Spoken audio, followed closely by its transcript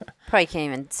Probably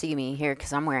can't even see me here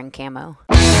because I'm wearing camo.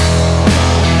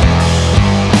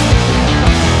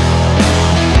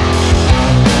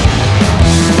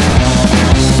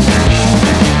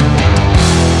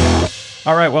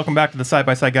 All right, welcome back to the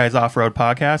SXS Guys Offroad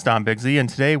Podcast. I'm Big Z, and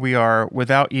today we are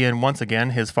without Ian once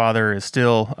again. His father is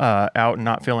still out and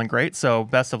not feeling great, so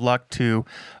best of luck to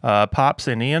Pops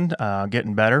and Ian,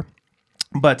 getting better.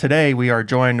 But today we are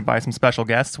joined by some special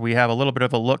guests. We have a little bit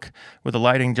of a look with the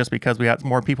lighting just because we got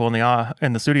more people in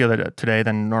the studio today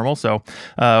than normal. So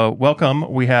welcome.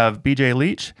 We have BJ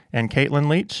Leach and Caitlin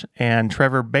Leach and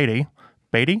Trevor Beatty.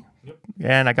 Beatty? Yep.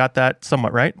 And I got that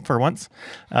somewhat right for once.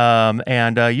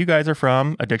 And you guys are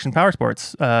from Addiction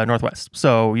Powersports Northwest.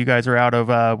 So you guys are out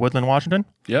of Woodland, Washington?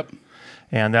 Yep.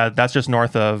 And that's just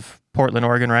north of Portland,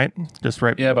 Oregon, right? Just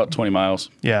right. Yeah, about 20 miles.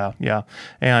 Yeah.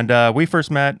 And we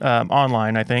first met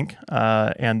online, I think,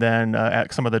 and then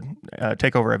at some of the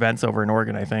takeover events over in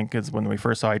Oregon, I think, is when we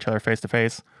first saw each other face to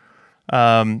face.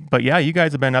 But yeah, you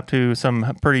guys have been up to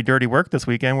some pretty dirty work this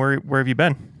weekend. Where have you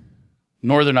been?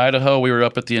 Northern Idaho, we were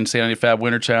up at the Insanity Fab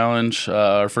Winter Challenge,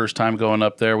 our first time going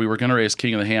up there. We were going to race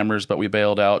King of the Hammers, but we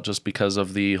bailed out just because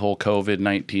of the whole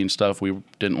COVID-19 stuff. We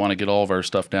didn't want to get all of our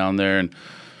stuff down there and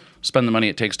spend the money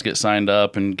it takes to get signed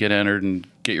up and get entered and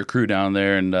get your crew down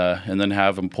there and then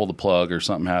have them pull the plug or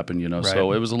something happen, you know. Right.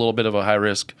 So it was a little bit of a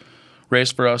high-risk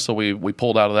race for us, so we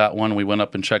pulled out of that one. We went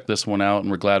up and checked this one out,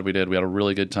 and we're glad we did. We had a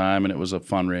really good time, and it was a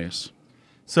fun race.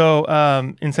 So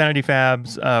Insanity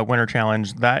Fab's Winter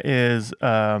Challenge, that is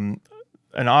an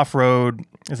off-road,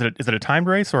 is it a timed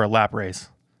race or a lap race?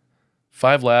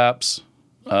 5 laps.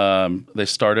 They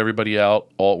start everybody out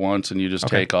all at once, and you just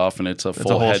take off, and it's a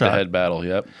full head-to-head battle.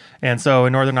 Yep. And so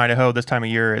in Northern Idaho, this time of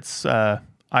year, it's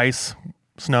ice,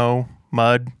 snow,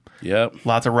 mud. Yep.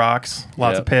 Lots of rocks,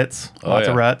 lots of pits, lots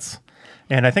of ruts.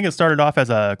 And I think it started off as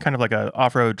a kind of like a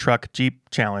off-road truck Jeep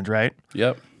challenge, right?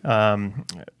 Yep.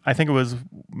 I think it was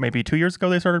maybe 2 years ago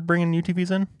they started bringing UTVs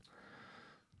in.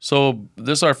 So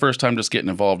this is our first time just getting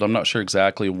involved. I'm not sure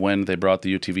exactly when they brought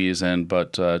the UTVs in,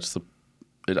 but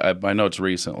I know it's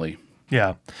recently.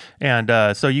 Yeah,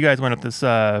 and so you guys went up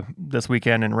this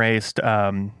weekend and raced.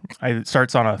 It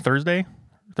starts on a Thursday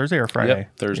or Friday?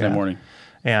 Yep, Thursday morning.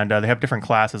 And they have different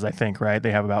classes, I think, right?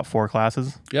 They have about 4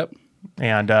 classes. Yep.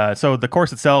 And so the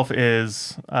course itself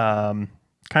is kind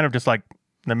of just like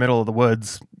in the middle of the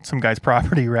woods, some guy's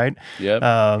property, right? Yep.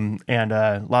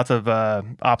 And lots of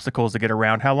obstacles to get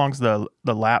around. How long's the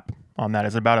lap on that?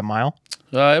 Is it about a mile?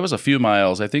 It was a few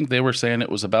miles. I think they were saying it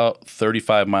was about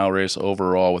 35-mile race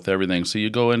overall with everything. So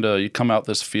you come out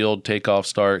this field, take off,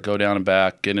 start, go down and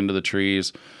back, get into the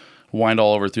trees, wind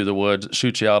all over through the woods,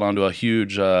 shoot you out onto a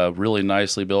huge, really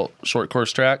nicely built short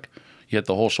course track. You hit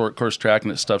the whole short course track,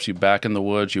 and it stuffs you back in the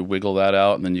woods. You wiggle that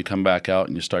out, and then you come back out,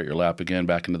 and you start your lap again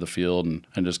back into the field and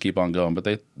just keep on going.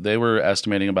 But they were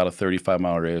estimating about a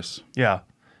 35-mile race. Yeah,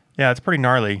 it's pretty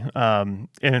gnarly. And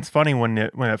it's funny when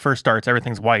it first starts,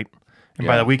 everything's white. And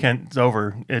by the weekend it's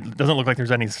over, it doesn't look like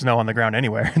there's any snow on the ground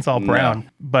anywhere. It's all brown. No.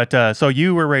 But so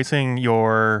you were racing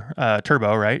your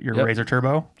turbo, right? Your Razor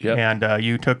Turbo. Yep. And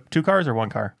you took 2 cars or 1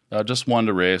 car? Just one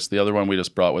to race. The other one we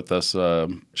just brought with us,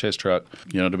 chase truck,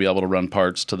 to be able to run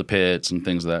parts to the pits and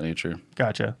things of that nature.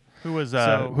 Gotcha. Who was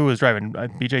driving?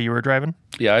 BJ, you were driving?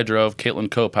 Yeah, I drove.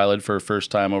 Caitlin co-piloted for her first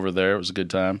time over there. It was a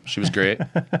good time. She was great.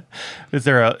 Is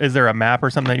there a map or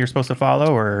something that you're supposed to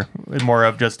follow, or more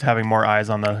of just having more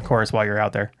eyes on the course while you're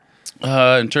out there?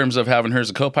 In terms of having her as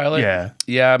a co-pilot?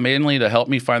 Yeah, mainly to help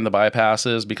me find the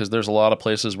bypasses, because there's a lot of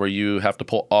places where you have to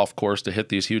pull off course to hit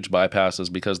these huge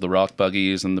bypasses because the rock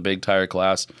buggies and the big tire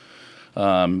class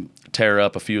tear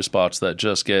up a few spots that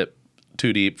just get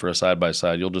too deep for a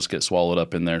side-by-side. You'll just get swallowed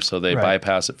up in there. So they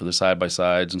bypass it for the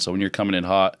side-by-sides. And so when you're coming in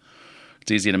hot, it's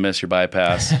easy to miss your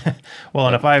bypass. Well,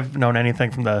 and if I've known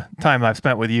anything from the time I've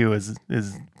spent with you is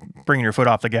bringing your foot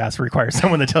off the gas requires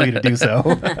someone to tell you to do so.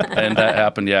 And that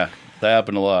happened, yeah. That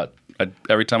happened a lot.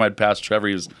 Every time I'd pass Trevor,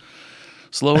 he was,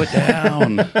 slow it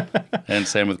down. And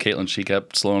same with Caitlin. She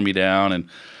kept slowing me down, and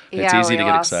it's easy to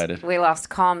get excited. We lost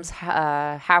comms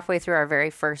halfway through our very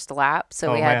first lap,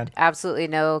 so we had absolutely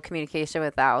no communication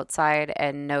with the outside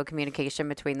and no communication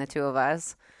between the two of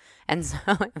us. And so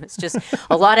it was just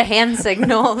a lot of hand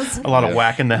signals. A lot of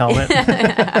whacking the helmet.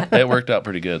 It worked out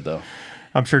pretty good, though.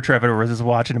 I'm sure Trevor was just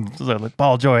watching him, like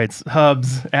ball joints,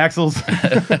 hubs, axles.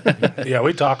 Yeah,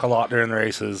 we talk a lot during the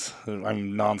races.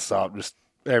 I'm nonstop, just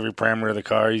every parameter of the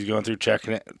car he's going through,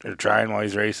 checking it or trying while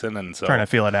he's racing, and so trying to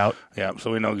feel it out. Yeah,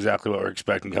 so we know exactly what we're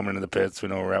expecting coming into the pits. We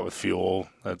know where we're at with fuel.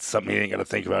 That's something he ain't got to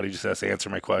think about. He just has to answer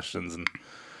my questions, and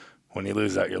when you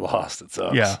lose that, you're lost. It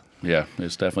sucks. Yeah. Yeah,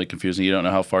 it's definitely confusing. You don't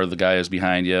know how far the guy is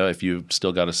behind you, if you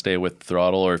still got to stay with the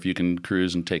throttle, or if you can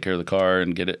cruise and take care of the car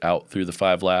and get it out through the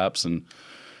 5 laps. And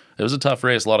it was a tough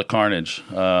race, a lot of carnage.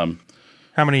 How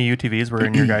many UTVs were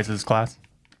in your guys' class?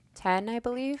 10, I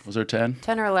believe. Was there 10?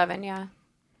 10 or 11, yeah.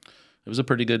 It was a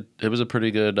pretty good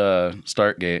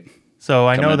start gate. So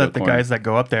I know that the guys that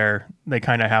go up there, they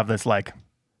kind of have this like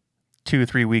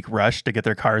 2-3 week rush to get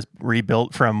their cars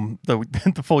rebuilt from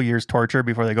the full year's torture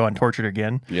before they go on tortured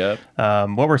again. Yep.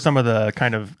 What were some of the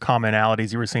kind of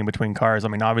commonalities you were seeing between cars? I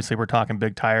mean, obviously we're talking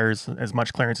big tires, as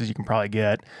much clearance as you can probably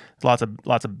get. Lots of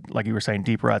like you were saying,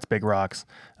 deep ruts, big rocks.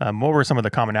 What were some of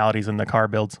the commonalities in the car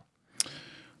builds?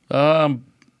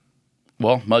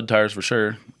 Well, mud tires for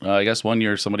sure. I guess one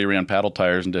year somebody ran paddle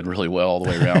tires and did really well all the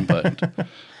way around.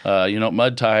 But,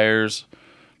 mud tires,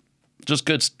 just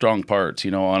good, strong parts.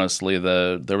 Honestly,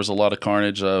 there was a lot of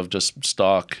carnage of just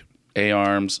stock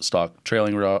A-arms, stock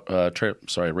trailing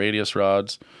radius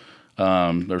rods.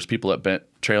 There was people that bent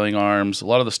trailing arms. A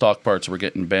lot of the stock parts were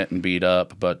getting bent and beat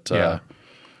up. But, I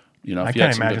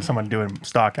can't imagine someone doing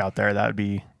stock out there. That would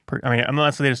be...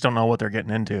 unless they just don't know what they're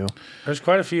getting into. There's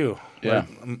quite a few. Yeah.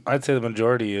 I'd say the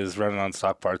majority is running on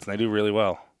stock parts, and they do really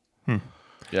well.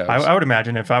 Yeah, I would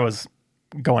imagine if I was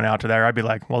going out to there, I'd be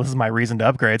like, well, this is my reason to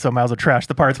upgrade, so I might as well trash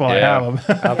the parts while I have them.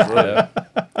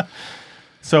 Absolutely.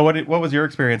 So what was your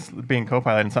experience being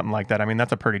co-pilot in something like that? I mean,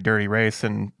 that's a pretty dirty race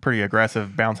and pretty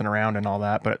aggressive, bouncing around and all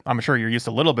that, but I'm sure you're used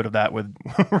to a little bit of that with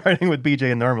riding with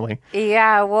BJ and normally.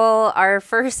 Yeah, well, our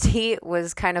first heat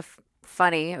was kind of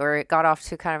funny, or it got off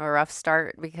to kind of a rough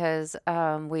start because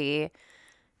we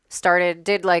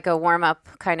did like a warm-up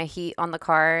kind of heat on the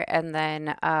car, and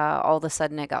then all of a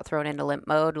sudden it got thrown into limp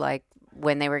mode, like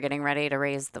when they were getting ready to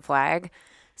raise the flag.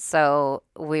 So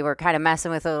we were kind of messing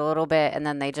with it a little bit, and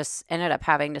then they just ended up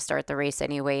having to start the race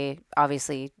anyway.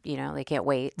 Obviously, they can't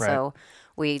wait. Right. So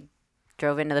we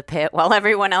drove into the pit while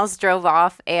everyone else drove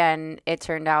off, and it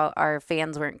turned out our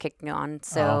fans weren't kicking on.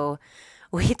 So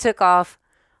we took off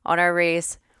on our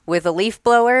race with a leaf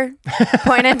blower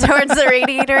pointed towards the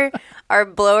radiator. Our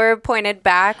blower pointed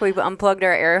back. We unplugged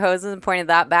our air hoses and pointed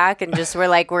that back, and just we're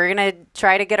going to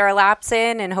try to get our laps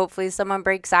in, and hopefully someone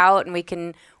breaks out and we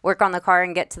can work on the car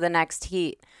and get to the next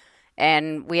heat.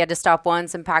 And we had to stop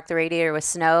once and pack the radiator with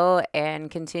snow and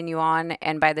continue on.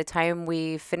 And by the time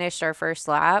we finished our first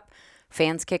lap,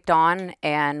 fans kicked on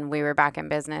and we were back in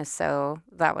business. So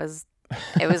it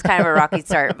was kind of a rocky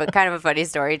start, but kind of a funny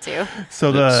story too.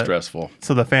 So it's stressful.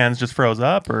 So the fans just froze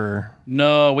up, or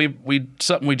no? We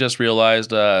just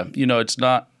realized.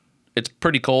 It's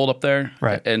pretty cold up there,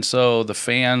 right? And so the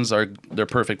fans they're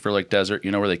perfect for like desert,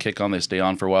 where they kick on, they stay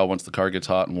on for a while once the car gets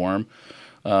hot and warm.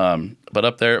 But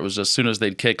up there, it was just as soon as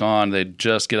they'd kick on, they'd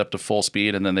just get up to full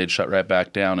speed and then they'd shut right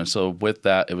back down. And so with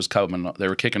that, it was coming. They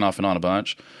were kicking off and on a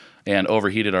bunch, and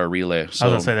overheated our relay. So,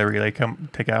 I was gonna say the relay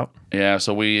take out. Yeah,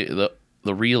 so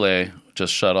the relay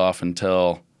just shut off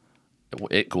until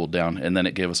it cooled down, and then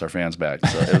it gave us our fans back.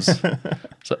 So it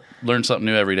was learn something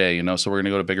new every day, So we're gonna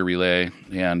go to bigger relay,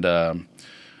 and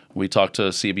we talked to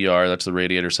CBR. That's the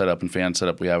radiator setup and fan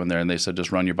setup we have in there, and they said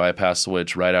just run your bypass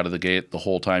switch right out of the gate the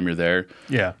whole time you're there.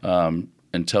 Yeah.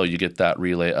 Until you get that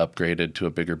relay upgraded to a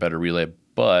bigger, better relay.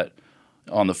 But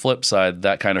on the flip side,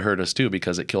 that kind of hurt us too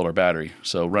because it killed our battery.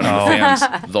 So running the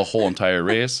fans the whole entire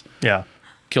race. Yeah.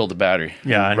 Killed the battery.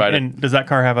 Yeah, and does that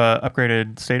car have a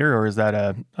upgraded stator, or is that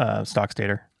a stock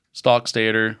stator? Stock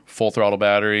stator, full throttle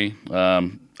battery.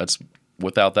 That's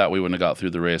without that we wouldn't have got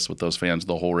through the race with those fans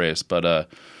the whole race. But it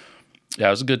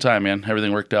was a good time, man.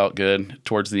 Everything worked out good.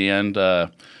 Towards the end,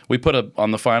 we put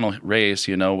on the final race.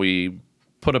 We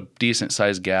put a decent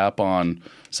sized gap on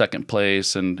second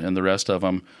place and the rest of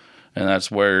them, and that's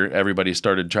where everybody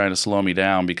started trying to slow me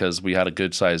down because we had a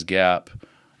good sized gap.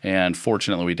 And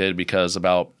fortunately we did, because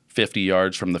about 50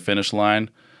 yards from the finish line,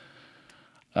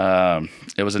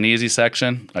 it was an easy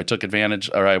section. I took advantage,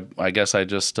 or I guess I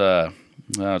just,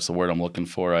 that's the word I'm looking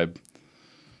for. I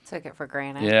took it for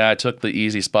granted. Yeah, I took the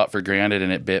easy spot for granted,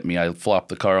 and it bit me. I flopped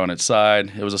the car on its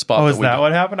side. It was a spot. Oh, is that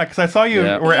what happened? Because I saw you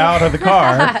were out of the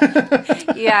car.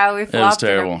 Yeah, we flopped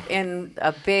in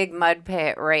a big mud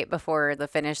pit right before the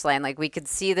finish line. Like, we could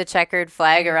see the checkered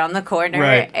flag around the corner,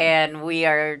 and we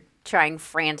are trying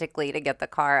frantically to get the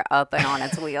car up and on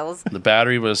its wheels. The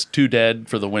battery was too dead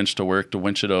for the winch to work to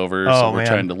winch it over, so we're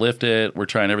trying to lift it. We're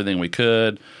trying everything we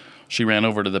could. She ran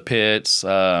over to the pits,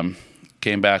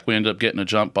 came back. We ended up getting a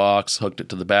jump box, hooked it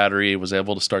to the battery, was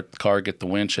able to start the car, get the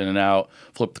winch in and out,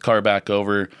 flip the car back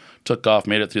over, took off,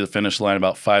 made it through the finish line.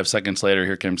 About 5 seconds later,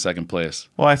 here came second place.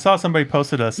 Well, I saw somebody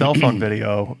posted a cell phone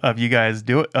video of you guys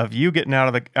of you getting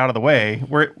out of the way.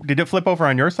 Where did it flip over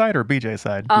on your side or BJ's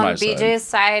side? On BJ's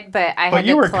side, but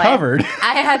you were covered.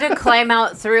 I had to climb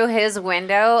out through his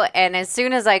window, and as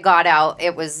soon as I got out,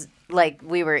 it was like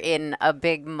we were in a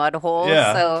big mud hole.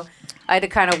 Yeah. So I had to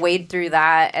kind of wade through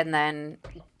that and then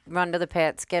run to the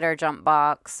pits, get our jump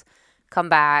box, come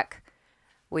back.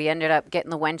 We ended up getting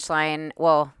the winch line.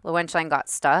 Well, the winch line got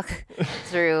stuck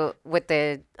through with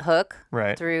the hook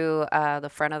through the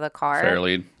front of the car. Fair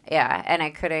lead. Yeah, and I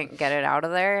couldn't get it out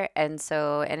of there. And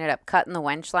so ended up cutting the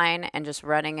winch line and just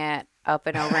running it up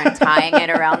and over and tying it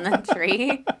around the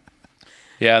tree.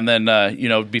 Yeah, and then,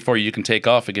 before you can take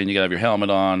off again, you got to have your helmet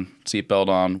on, seatbelt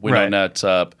on, window nets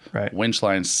up, winch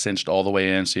lines cinched all the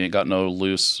way in so you ain't got no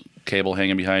loose cable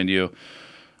hanging behind you.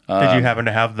 Did you happen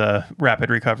to have the rapid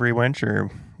recovery winch, or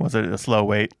was it a slow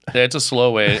wait? Yeah, it's a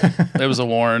slow wait. It was a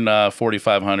Warren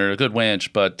 4500, a good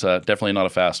winch, but definitely not a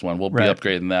fast one. We'll be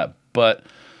upgrading that. But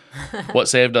what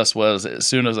saved us was as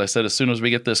soon as we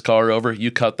get this car over, you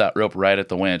cut that rope right at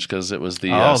the winch because it was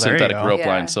the synthetic rope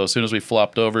line. So as soon as we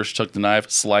flopped over, she took the knife,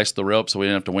 sliced the rope so we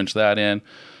didn't have to winch that in.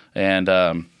 And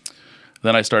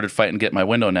then I started fighting to get my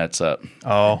window nets up.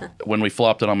 Oh. When we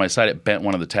flopped it on my side, it bent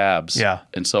one of the tabs. Yeah.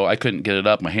 And so I couldn't get it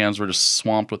up. My hands were just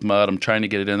swamped with mud. I'm trying to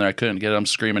get it in there. I couldn't get it. I'm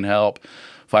screaming help.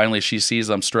 Finally, she sees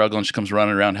I'm struggling. She comes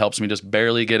running around, helps me just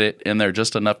barely get it in there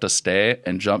just enough to stay,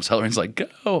 and jumps out and is like,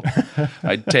 go.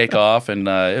 I take off, and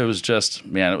it was just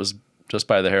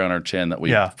by the hair on our chin that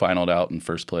we finaled out in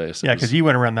first place. Yeah, because you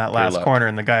went around that last corner,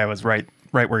 and the guy was right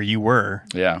where you were.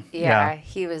 Yeah,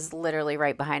 he was literally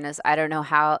right behind us. I don't know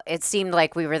how. It seemed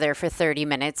like we were there for 30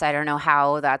 minutes. I don't know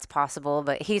how that's possible,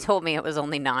 but he told me it was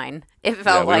only 9. It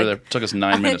felt like... It took us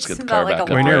 9 minutes to get the car back up.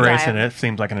 When you're racing, it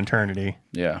seems like an eternity.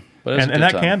 Yeah. But and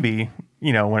that can be,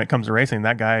 when it comes to racing,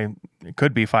 that guy, it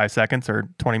could be 5 seconds or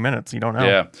 20 minutes. You don't know.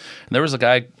 Yeah. And there was a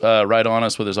guy right on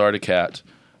us with his Arctic Cat,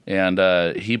 and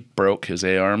he broke his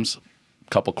A-arms a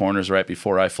couple corners right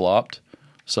before I flopped.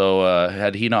 So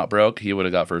had he not broke, he would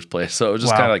have got first place. So it was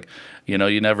just kind of like,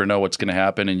 you never know what's going to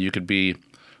happen, and you could be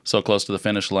so close to the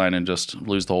finish line and just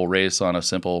lose the whole race on a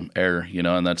simple error,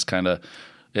 and that's kind of,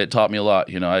 it taught me a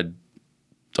lot. I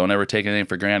don't ever take anything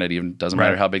for granted. Even doesn't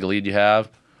matter how big a lead you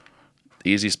have. The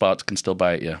easy spots can still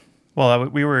bite you. Well,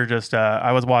 we were just,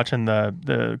 I was watching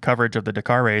the coverage of the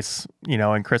Dakar race,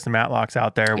 and Kristen Matlock's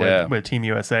out there with Team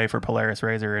USA for Polaris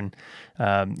Razor. And,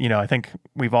 I think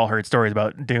we've all heard stories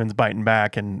about dunes biting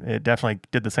back, and it definitely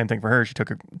did the same thing for her. She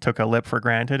took a lip for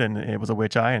granted, and it was a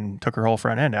witch eye, and took her whole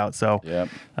front end out. So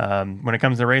when it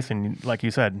comes to racing, like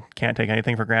you said, can't take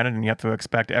anything for granted, and you have to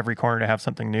expect every corner to have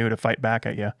something new to fight back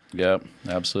at you. Yep,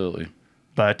 absolutely.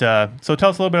 But so tell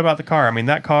us a little bit about the car. I mean,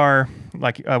 that car,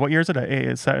 what year is it?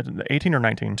 Is it 18 or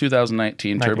 19?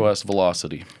 2019 Turbo S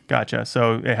Velocity. Gotcha.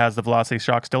 So it has the Velocity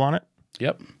shock still on it?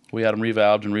 Yep. We had them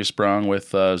revalved and resprung with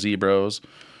Zebros.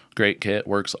 Great kit.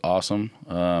 Works awesome.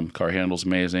 Car handles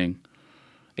amazing.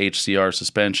 HCR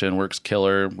suspension works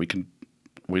killer.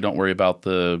 We don't worry about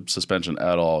the suspension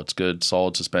at all. It's good,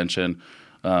 solid suspension.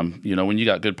 When you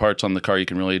got good parts on the car, you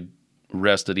can really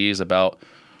rest at ease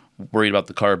worried about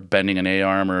the car bending an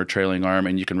A-arm or a trailing arm,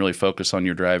 and you can really focus on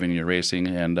your driving and your racing,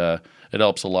 and it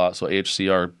helps a lot. So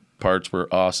HCR parts were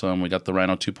awesome. We got the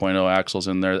Rhino 2.0 axles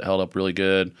in there that held up really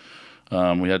good.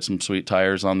 We had some sweet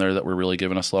tires on there that were really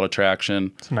giving us a lot of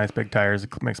traction. Some nice big tires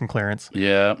that make some clearance.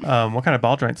 Yeah. What kind of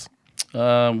ball joints?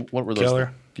 What were those?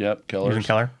 Keller. Yep, Keller. Using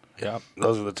Keller? Yeah,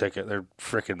 those are the ticket. They're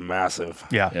freaking massive.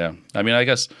 Yeah. I mean, I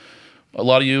guess a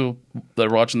lot of you that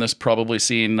are watching this probably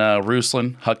seen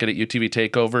Ruslan huck it at UTV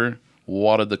Takeover,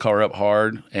 wadded the car up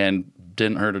hard, and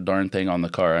didn't hurt a darn thing on the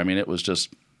car. I mean, it was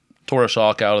just tore a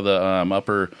shock out of the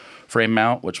upper frame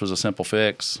mount, which was a simple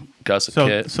fix, gusset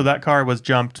kit. So that car was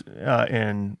jumped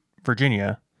in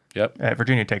Virginia. Yep. At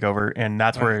Virginia Takeover, and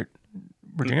that's where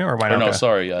Virginia or Winoka? No,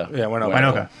 sorry, yeah. Yeah,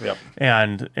 Winoka. Yep.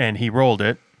 And he rolled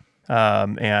it,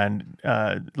 and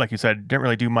like you said, didn't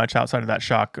really do much outside of that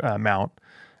shock mount.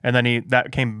 And then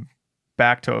that came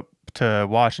back to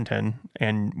Washington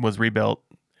and was rebuilt,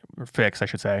 or fixed, I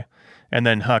should say, and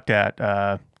then hucked at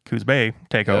Coos Bay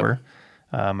Takeover. Yep.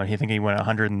 And I think he went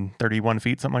 131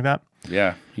 feet, something like that.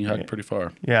 Yeah, he hucked pretty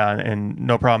far. Yeah, and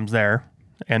no problems there.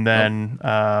 And then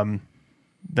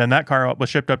then that car was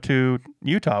shipped up to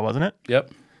Utah, wasn't it?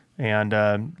 Yep.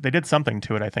 And they did something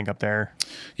to it, I think, up there.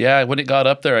 Yeah, when it got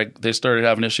up there, they started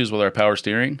having issues with our power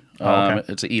steering. Okay.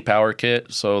 It's an e-power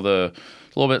kit, so a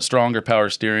little bit stronger power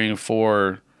steering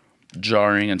for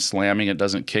jarring and slamming. It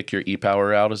doesn't kick your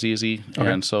e-power out as easy.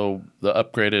 Okay. And so the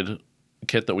upgraded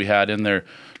kit that we had in there,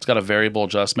 it's got a variable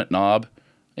adjustment knob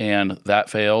and that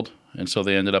failed. And so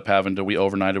they ended up we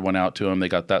overnighted one out to them. They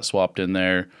got that swapped in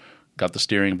there, got the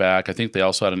steering back. I think they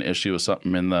also had an issue with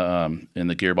something in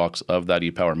the gearbox of that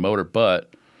e-Power motor,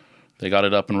 but they got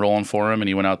it up and rolling for him, and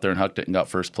he went out there and hucked it and got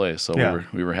first place. So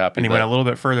we were happy. And he went a little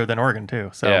bit further than Oregon too.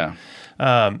 So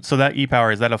yeah. So that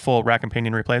e-Power, is that a full rack and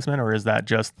pinion replacement, or is that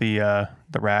just the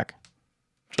rack?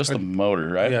 Just the motor,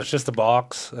 right? Yeah, it's just the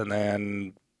box, and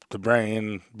then the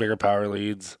brain, bigger power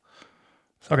leads.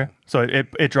 Okay, so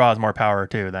it draws more power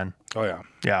too then. Oh yeah.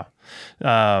 Yeah.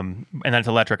 And then it's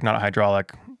electric, not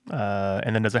hydraulic.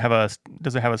 And then does it have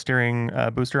a steering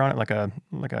booster on it, like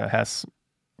a Hess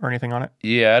or anything on it?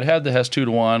 Yeah, it had the Hess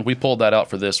 2-to-1. We pulled that out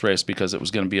for this race because it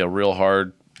was going to be a real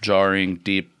hard, jarring,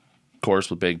 deep course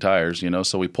with big tires,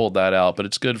 so we pulled that out. But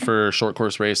it's good for short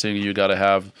course racing. You got to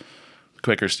have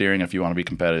quicker steering if you want to be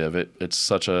competitive. It's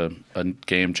such a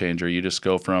game changer. You just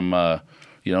go from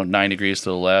 9 degrees to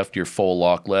the left, you're full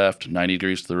lock left, 90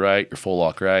 degrees to the right, you're full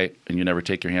lock right, and you never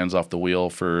take your hands off the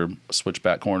wheel for a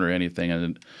switchback corner or anything,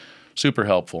 and super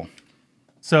helpful.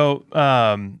 So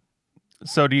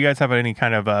do you guys have any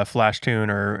kind of flash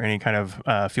tune or any kind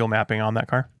of fuel mapping on that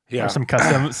car? Yeah. Or some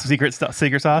custom secret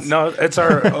sauce? No, it's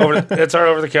our over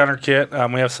the counter kit.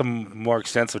 We have some more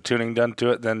extensive tuning done to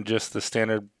it than just the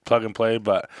standard plug and play,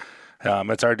 but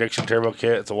it's our Addiction turbo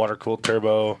kit. It's a water cooled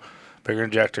turbo, bigger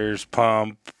injectors,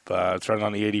 pump. It's running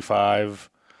on the 85.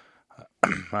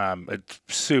 It's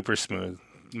super smooth.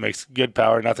 Makes good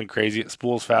power, nothing crazy. It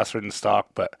spools faster than stock,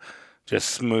 but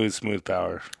just smooth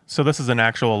power. So this is an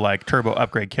actual turbo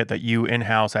upgrade kit that you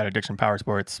in-house at Addiction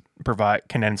Powersports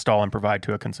can install and provide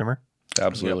to a consumer?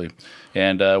 Absolutely. Yep.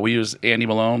 And we use Andy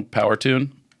Malone, Power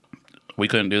Tune. We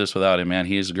couldn't do this without him, man.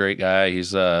 He's a great guy.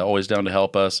 He's always down to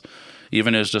help us.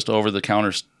 Even his just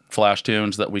over-the-counter flash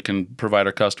tunes that we can provide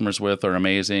our customers with are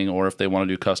amazing, or if they want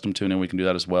to do custom tuning, we can do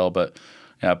that as well. But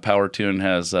yeah, Power Tune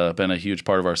has been a huge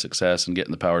part of our success in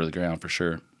getting the power to the ground for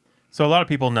sure. So a lot of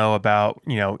people know about,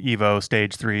 Evo,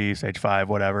 Stage 3, Stage 5,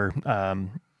 whatever,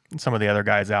 some of the other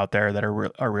guys out there that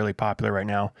are really popular right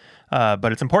now.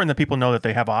 But it's important that people know that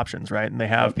they have options, right? And they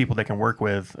have people they can work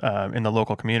with in the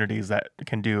local communities that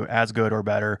can do as good or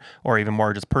better, or even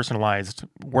more just personalized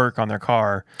work on their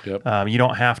car. Yep. You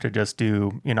don't have to just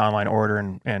do an online order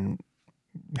and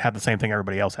have the same thing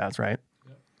everybody else has, right?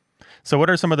 Yep. So what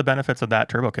are some of the benefits of that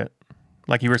turbo kit?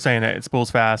 Like you were saying, it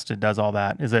spools fast, it does all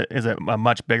that. Is it a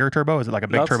much bigger turbo? Is it like a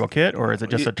big turbo kit, or is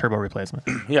it just a turbo replacement?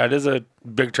 Yeah, it is a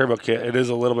big turbo kit. It is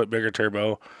a little bit bigger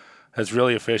turbo. It's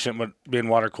really efficient, but being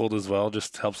water cooled as well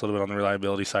just helps a little bit on the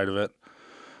reliability side of it.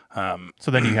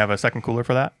 So then you have a second cooler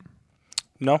for that?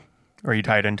 No. Or you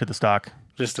tie it into the stock?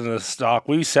 Just in the stock.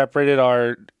 We separated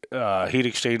our heat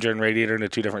exchanger and radiator into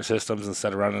two different systems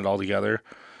instead of running it all together.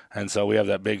 And so we have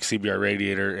that big CBR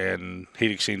radiator and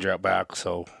heat exchanger out back,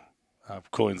 so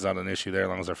cooling's not an issue there as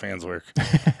long as our fans work.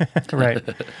 Right.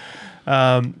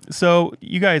 So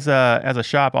you guys, as a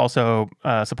shop, also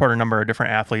support a number of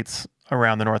different athletes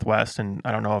around the Northwest. And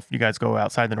I don't know if you guys go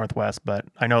outside the Northwest, but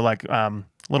I know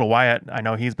little Wyatt, I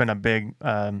know he's been a big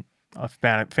a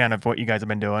fan of what you guys have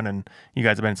been doing, and you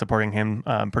guys have been supporting him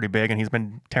pretty big, and he's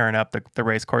been tearing up the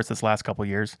race course this last couple of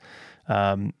years.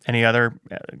 Any other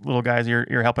little guys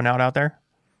you're helping out there?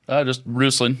 Just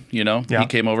Ruslan, He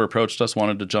came over, approached us,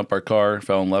 wanted to jump our car,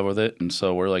 fell in love with it. And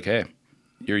so we're like, hey,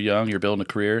 you're young, you're building a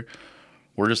career.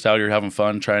 We're just out here having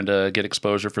fun, trying to get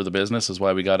exposure for the business is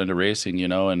why we got into racing,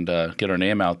 and get our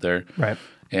name out there. Right.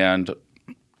 And,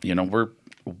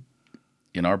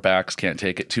 our backs can't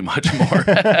take it too much more,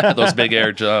 those big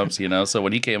air jumps, So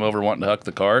when he came over wanting to huck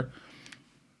the car,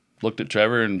 looked at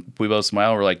Trevor and we both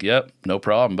smiled. We're like, yep, no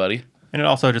problem, buddy. And it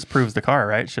also just proves the car,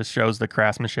 right? It just shows the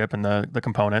craftsmanship and the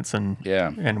components and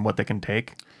what they can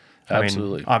take.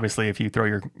 Absolutely. I mean, obviously, if you throw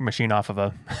your machine off of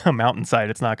a mountainside,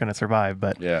 it's not going to survive.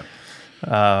 But yeah.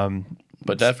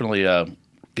 But definitely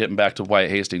getting back to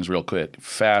Wyatt Hastings real quick.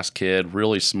 Fast kid,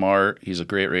 really smart. He's a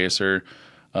great racer.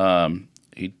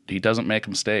 He doesn't make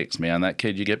mistakes, man. That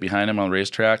kid, you get behind him on the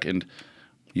racetrack and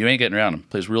you ain't getting around him.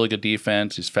 Plays really good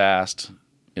defense. He's fast.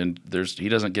 And he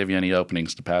doesn't give you any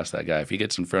openings to pass that guy. If he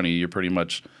gets in front of you, you're pretty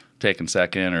much taking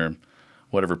second or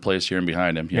whatever place you're in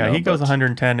behind him. He goes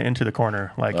 110 into the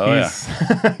corner.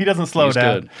 He doesn't slow he's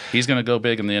down. Good. He's going to go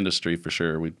big in the industry for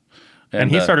sure. And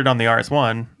he started on the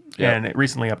RS1 and it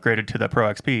recently upgraded to the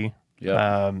Pro XP.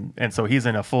 Yeah. And so he's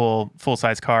in a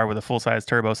full-size car with a full-size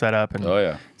turbo setup.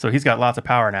 And so he's got lots of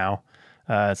power now.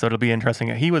 So it'll be interesting.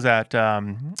 He was at,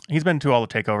 he's been to all the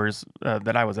takeovers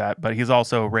that I was at, but he's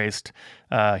also raced.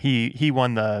 He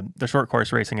won the short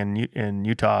course racing in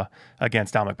Utah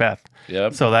against Al Macbeth.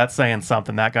 Yep. So that's saying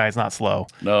something. That guy's not slow.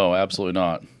 No, absolutely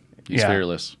not. He's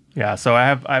fearless. Yeah, so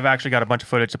I've actually got a bunch of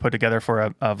footage to put together for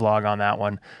a vlog on that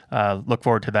one. Look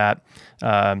forward to that.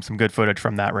 Some good footage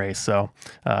from that race. So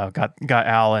got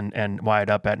Al and Wyatt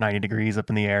up at 90 degrees up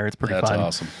in the air. It's pretty fun.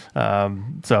 That's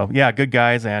awesome. So yeah, good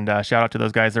guys, and shout out to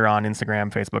those guys. They're on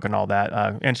Instagram, Facebook, and all that.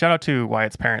 And shout out to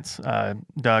Wyatt's parents,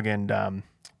 Doug and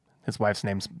his wife's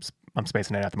name's I'm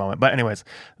spacing it at the moment. But anyways,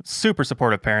 super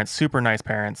supportive parents, super nice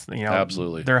parents.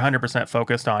 Absolutely. They're 100%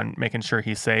 focused on making sure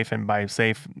he's safe, and by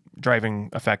safe, driving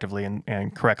effectively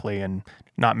and correctly and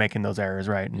not making those errors,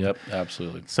 right? Yep,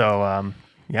 absolutely. So,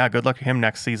 yeah, good luck to him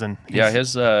next season. I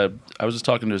was just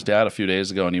talking to his dad a few days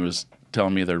ago, and he was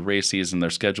telling me their race season, their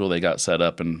schedule they got set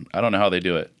up, and I don't know how they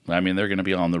do it. I mean, they're going to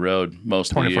be on the road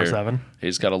most of the year. 24/7.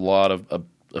 He's got a lot of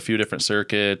a few different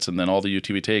circuits, and then all the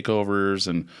UTV takeovers,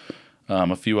 and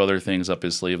a few other things up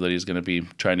his sleeve that he's going to be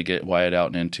trying to get Wyatt out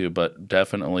and into. But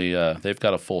definitely, they've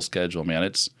got a full schedule, man.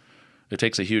 It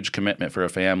takes a huge commitment for a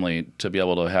family to be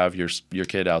able to have your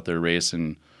kid out there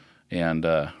racing and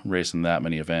racing that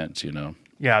many events,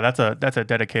 Yeah, that's a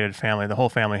dedicated family. The whole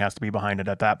family has to be behind it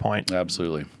at that point.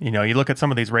 Absolutely. You look at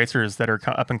some of these racers that are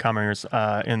up and comers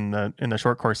in the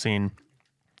short course scene.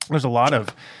 There's a lot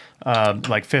of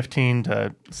like 15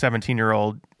 to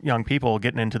 17-year-old young people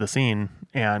getting into the scene,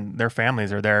 and their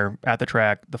families are there at the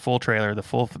track, the full trailer,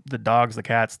 the dogs, the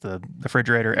cats, the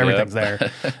refrigerator, everything's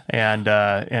there. And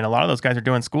a lot of those guys are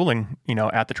doing schooling,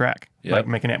 at the track, like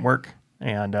making it work.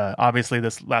 And obviously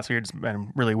this last year has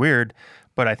been really weird,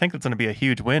 but I think it's going to be a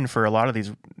huge win for a lot of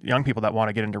these young people that want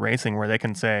to get into racing, where they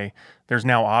can say there's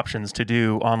now options to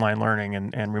do online learning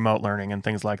and remote learning and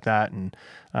things like that. And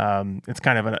it's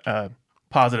kind of a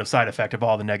positive side effect of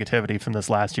all the negativity from this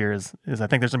last year is I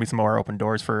think there's going to be some more open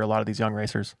doors for a lot of these young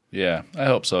racers. Yeah, I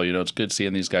hope so. It's good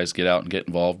seeing these guys get out and get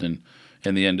involved in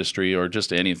the industry or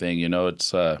just anything.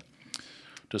 It's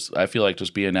just I feel like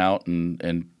just being out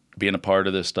and being a part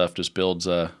of this stuff just builds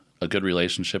a good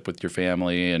relationship with your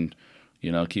family and,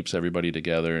 keeps everybody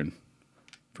together and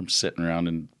from sitting around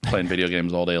and playing video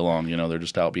games all day long. They're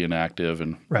just out being active,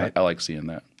 and right. I like seeing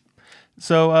that.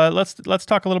 So let's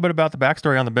talk a little bit about the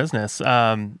backstory on the business.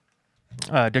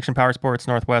 Addiction Powersports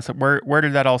Northwest. Where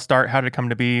did that all start? How did it come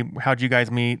to be? How did you guys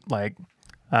meet?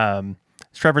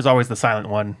 Trevor's always the silent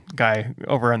one guy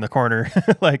over in the corner,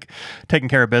 like taking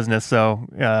care of business. So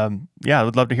I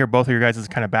would love to hear both of your guys'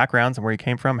 kind of backgrounds and where you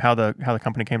came from, how the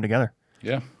company came together.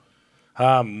 Yeah.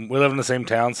 We live in the same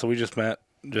town, so we just met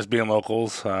just being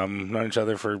locals. Known each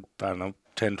other for,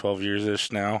 10, 12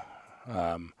 years-ish now.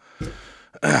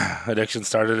 Addiction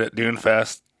started at Dune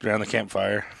Fest around the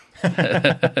campfire.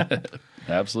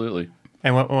 Absolutely.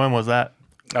 And when was that?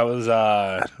 That was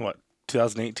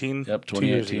 2018? Yep, 2018. 2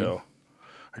 years ago,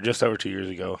 or just over 2 years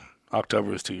ago.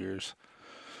 October was 2 years.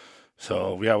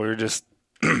 So we were just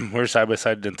we're side by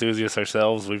side enthusiasts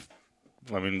ourselves. We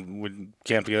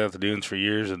camped together at the dunes for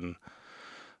years, and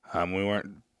we want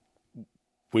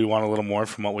a little more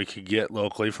from what we could get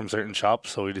locally from certain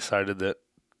shops. So we decided that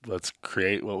let's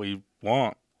create what we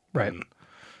want. Right. And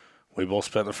we both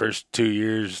spent the first 2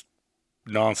 years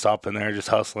nonstop in there, just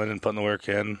hustling and putting the work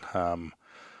in.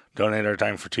 Donated our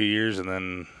time for 2 years, and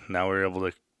then now we're able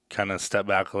to kind of step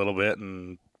back a little bit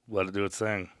and let it do its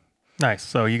thing. Nice.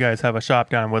 So you guys have a shop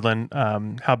down in Woodland.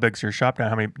 How big's your shop now?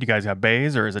 How many do you guys have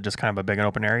bays, or is it just kind of a big and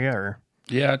open area? Or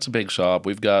yeah, it's a big shop.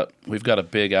 We've got a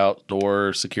big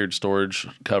outdoor secured storage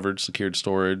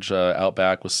out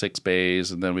back with 6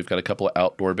 bays, and then we've got a couple of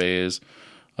outdoor bays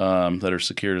that are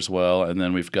secured as well, and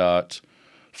then we've got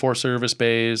 4 service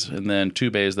bays, and then 2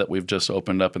 bays that we've just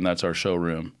opened up, and that's our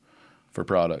showroom for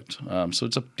product. So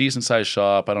it's a decent sized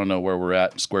shop. I don't know where we're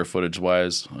at square footage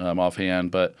wise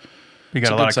offhand, but you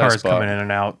got a lot of cars coming in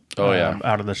and out.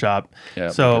 Out of the shop. Yeah.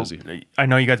 So I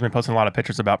know you guys have been posting a lot of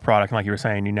pictures about product. And like you were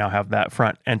saying, you now have that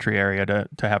front entry area to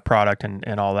have product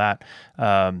and all that.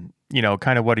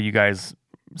 Kind of what are you guys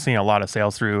seeing a lot of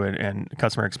sales through and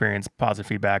customer experience, positive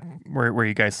feedback? Where are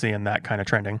you guys seeing that kind of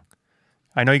trending?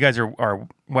 I know you guys are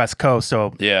West Coast,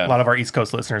 so a lot of our East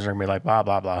Coast listeners are going to be like, blah,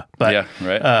 blah, blah. But, yeah,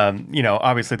 right.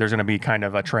 Obviously there's going to be kind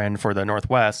of a trend for the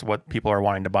Northwest, what people are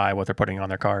wanting to buy, what they're putting on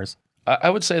their cars.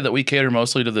 I would say that we cater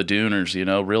mostly to the duners,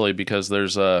 really, because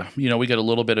there's, we get a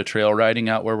little bit of trail riding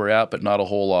out where we're at, but not a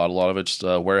whole lot. A lot of it's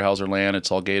Weyerhaeuser land.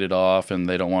 It's all gated off, and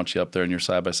they don't want you up there in your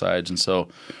side-by-sides. And so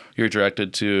you're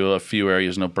directed to a few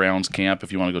areas, Brown's Camp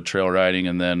if you want to go trail riding.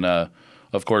 And then,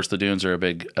 of course, the dunes are a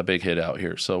big hit out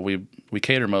here. So we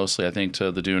cater mostly, I think,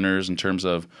 to the duners in terms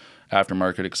of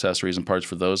aftermarket accessories and parts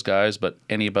for those guys. But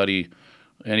anybody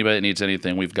that needs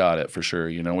anything, we've got it for sure.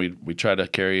 We try to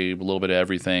carry a little bit of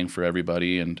everything for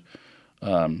everybody. And,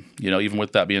 even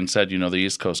with that being said, the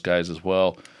East Coast guys as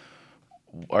well,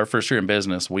 our first year in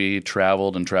business, we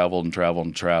traveled.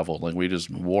 Like we just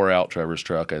wore out Trevor's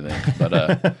truck, I think.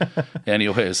 But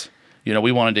anyways,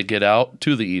 we wanted to get out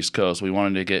to the East Coast. We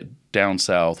wanted to get down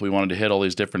south. We wanted to hit all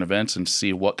these different events and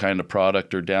see what kind of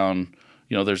product are down.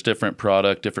 There's different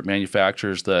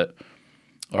manufacturers that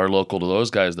are local to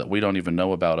those guys that we don't even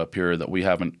know about up here, that we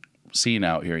haven't seen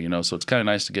out here, So it's kind of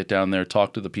nice to get down there,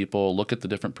 talk to the people, look at the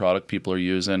different product people are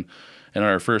using. And in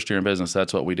our first year in business,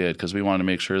 that's what we did, because we wanted to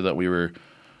make sure that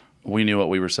we knew what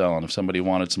we were selling. If somebody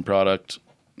wanted some product,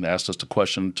 they asked us a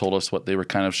question, told us what they were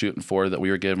kind of shooting for, that we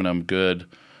were giving them good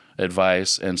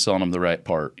advice and selling them the right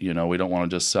part. We don't want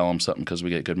to just sell them something because we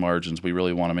get good margins. We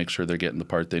really want to make sure they're getting the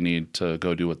part they need to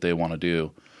go do what they want to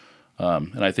do.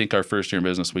 And I think our first year in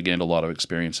business, we gained a lot of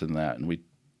experience in that. And we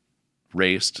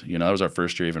raced. That was our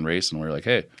first year even racing. We were like,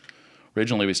 hey,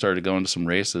 originally we started going to some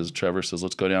races. Trevor says,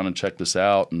 let's go down and check this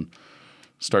out and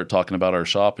start talking about our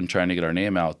shop and trying to get our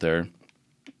name out there.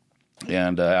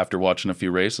 And after watching a few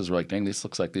races, we're like, dang, this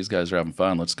looks like these guys are having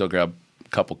fun. Let's go grab a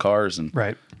couple cars and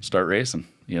start racing,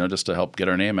 just to help get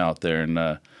our name out there.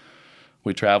 And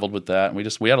we traveled with that.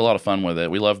 And we had a lot of fun with it.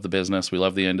 We loved the business. We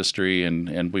love the industry.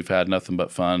 And we've had nothing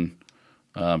but fun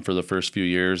for the first few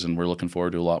years. And we're looking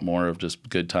forward to a lot more of just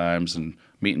good times and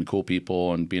meeting cool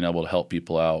people and being able to help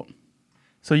people out.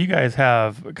 So you guys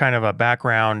have kind of a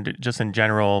background just in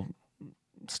general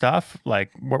stuff. Like,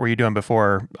 what were you doing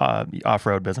before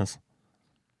off-road business?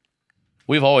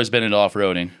 We've always been into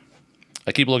off-roading.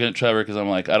 I keep looking at Trevor because I'm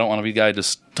like, I don't want to be a guy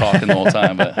just talking the whole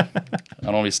time, but I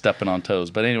don't want to be stepping on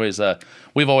toes. But anyways,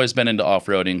 we've always been into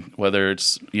off-roading, whether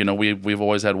it's, we've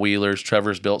always had wheelers.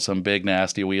 Trevor's built some big,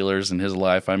 nasty wheelers in his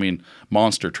life. I mean,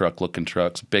 monster truck-looking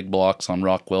trucks, big blocks on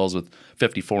Rockwells with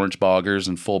 54-inch boggers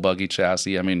and full buggy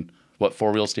chassis. I mean,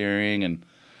 four-wheel steering, and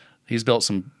he's built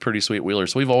some pretty sweet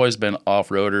wheelers. So we've always been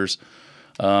off-roaders.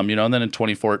 And then in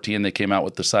 2014, they came out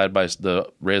with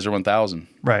the Razor 1000.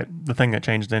 Right, the thing that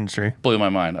changed the industry. Blew my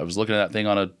mind. I was looking at that thing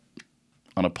on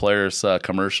a Polaris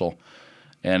commercial,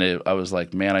 and I was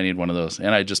like, man, I need one of those.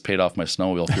 And I just paid off my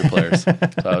snowmobile through Polaris.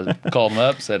 So I called them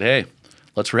up, said, hey,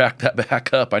 let's rack that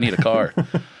back up. I need a car.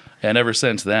 And ever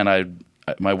since then,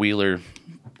 my wheeler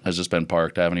has just been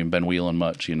parked. I haven't even been wheeling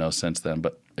much, since then,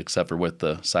 but except for with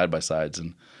the side-by-sides.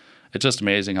 And it's just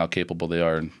amazing how capable they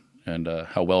are and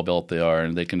how well built they are,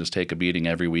 and they can just take a beating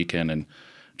every weekend and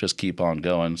just keep on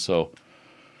going. So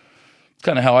it's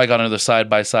kind of how I got into the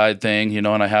side-by-side thing, and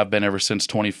I have been ever since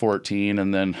 2014.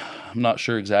 And then I'm not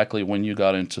sure exactly when you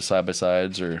got into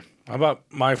side-by-sides or... I bought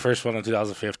my first one in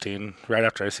 2015. Right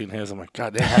after I seen his, I'm like,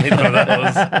 God damn, I need one of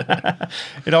those.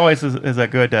 It always is a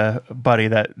good buddy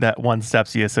that one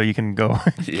steps you so you can go.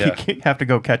 You have to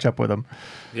go catch up with them.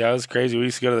 Yeah, it was crazy. We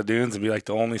used to go to the dunes and be like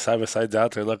the only side-by-sides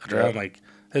out there looking around like,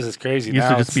 this is crazy. Used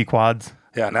to just be quads.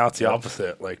 Yeah, now it's the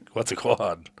opposite. Like, what's a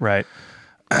quad? Right.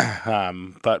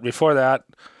 But before that,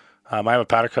 I have a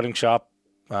powder coating shop.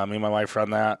 Me and my wife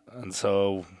run that. And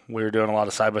so we were doing a lot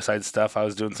of side-by-side stuff. I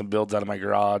was doing some builds out of my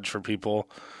garage for people.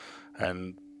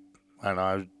 And I don't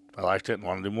know, I liked it and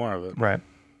wanted to do more of it. Right.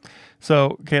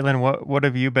 So, Caitlin, what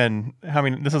have you been,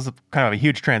 this is kind of a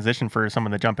huge transition for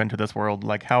someone to jump into this world.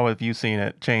 Like, how have you seen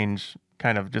it change,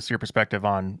 kind of just your perspective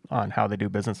on how they do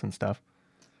business and stuff?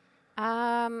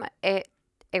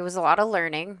 It was a lot of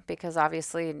learning because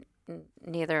obviously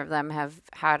neither of them have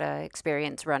had a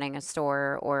experience running a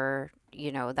store or,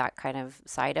 that kind of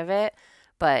side of it.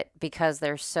 But because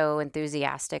they're so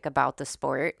enthusiastic about the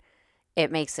sport,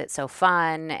 it makes it so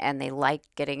fun, and they like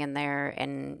getting in there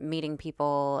and meeting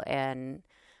people. And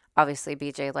obviously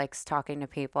BJ likes talking to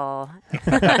people.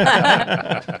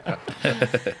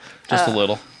 Just a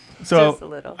little.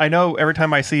 So I know every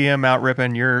time I see him out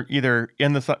ripping, you're either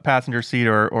in the passenger seat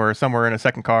or somewhere in a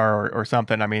second car or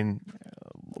something. I mean,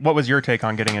 what was your take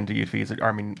on getting into UTVs?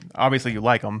 I mean, obviously you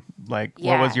like them. Like,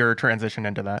 What was your transition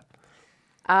into that?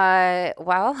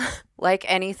 Well, like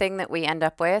anything that we end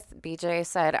up with, BJ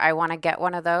said, I want to get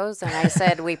one of those. And I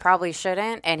said, we probably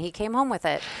shouldn't. And he came home with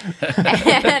it.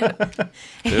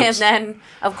 and then,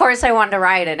 of course, I wanted to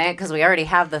ride in it because we already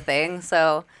have the thing.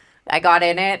 So I got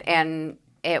in it, and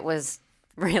it was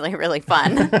really, really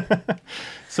fun.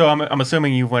 So I'm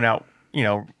assuming you went out,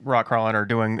 rock crawling or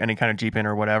doing any kind of jeeping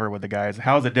or whatever with the guys.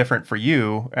 How is it different for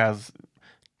you as...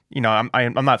 I'm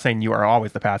not saying you are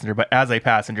always the passenger, but as a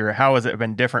passenger, how has it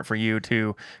been different for you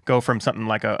to go from something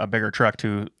like a bigger truck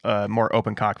to a more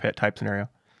open cockpit type scenario?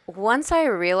 Once I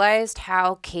realized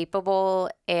how capable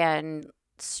and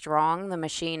strong the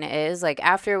machine is, like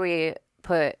after we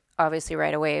obviously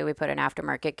right away, we put an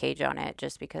aftermarket cage on it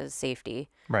just because safety.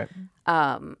 Right.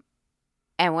 And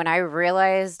when I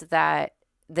realized that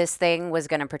this thing was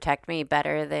going to protect me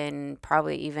better than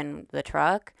probably even the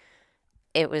truck,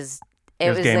 it was a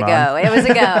go. It was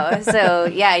a go. So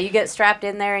yeah, you get strapped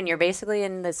in there and you're basically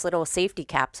in this little safety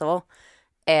capsule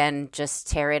and just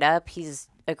tear it up. He's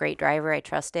a great driver. I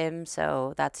trust him.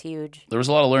 So that's huge. There was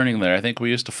a lot of learning there. I think we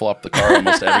used to flop the car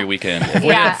almost every weekend. If we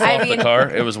didn't flop the car,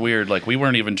 it was weird. Like we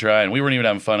weren't even trying. We weren't even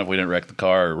having fun if we didn't wreck the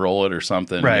car or roll it or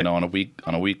something, right. You know, on a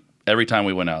week. Every time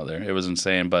we went out there, it was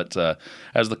insane. But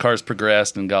as the cars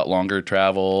progressed and got longer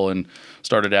travel and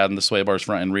started adding the sway bars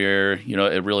front and rear, you know,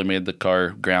 it really made the car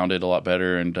grounded a lot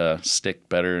better and stick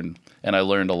better. And I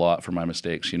learned a lot from my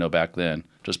mistakes, you know, back then,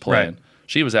 just playing. Right.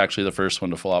 She was actually the first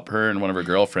one to flop. Her and one of her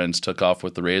girlfriends took off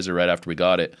with the Razor right after we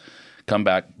got it. Come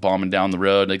back bombing down the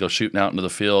road. They go shooting out into the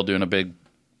field, doing a big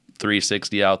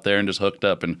 360 out there and just hooked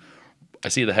up. And I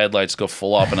see the headlights go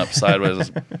flopping up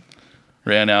sideways.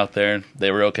 Ran out there.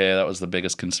 They were okay. That was the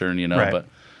biggest concern, you know. Right. But,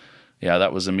 yeah,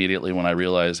 that was immediately when I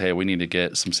realized, hey, we need to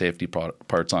get some safety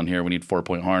parts on here. We need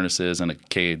 4-point harnesses and a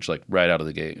cage, like, right out of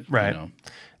the gate. Right. You know?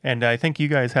 And I think you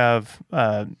guys have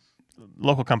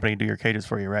local company do your cages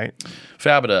for you, right?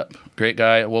 Fab It Up. Great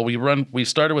guy. Well, we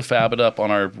started with Fab It Up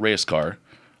on our race car.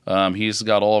 He's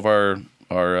got all of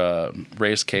our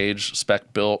race cage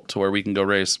spec built to where we can go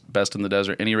race best in the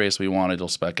desert. Any race we wanted, he'll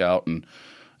spec out, and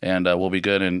we'll be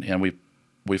good. And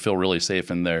we feel really safe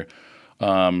in there.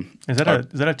 Is that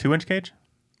a 2-inch cage?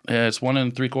 Yeah, it's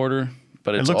 1 3/4,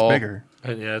 but it looks bigger.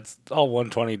 Yeah, it's all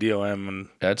 120 DOM, and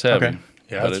yeah, it's heavy. Okay.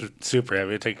 Yeah, it's super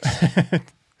heavy. It takes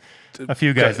a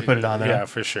few guys to put it on there. Yeah,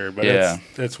 for sure. But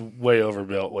it's way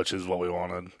overbuilt, which is what we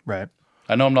wanted. Right.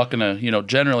 I know I'm not gonna, you know,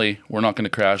 generally we're not gonna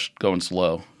crash going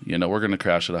slow. You know, we're gonna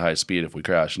crash at a high speed if we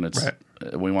crash, and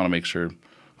we want to make sure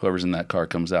whoever's in that car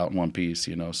comes out in one piece.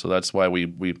 You know, so that's why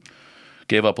we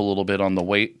gave up a little bit on the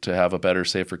weight to have a better,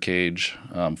 safer cage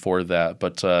for that.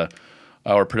 But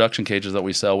our production cages that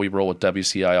we sell, we roll with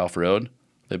WCI Offroad.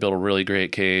 They build a really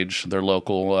great cage. They're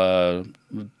local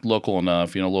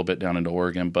enough, you know, a little bit down into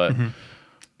Oregon, but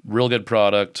real good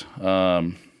product.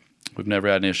 We've never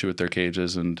had an issue with their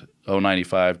cages. And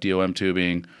 095 DOM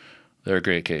tubing, they're a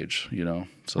great cage, you know.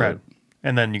 So right.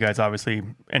 And then you guys obviously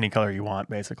any color you want,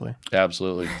 basically.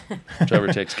 Absolutely.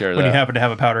 Trevor takes care of that. When you happen to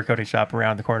have a powder coating shop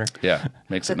around the corner. Yeah,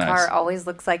 makes it nice. The car always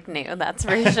looks like new, that's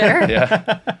for sure.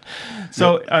 Yeah.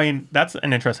 So, I mean, that's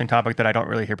an interesting topic that I don't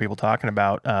really hear people talking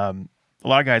about. A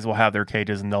lot of guys will have their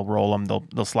cages and they'll roll them,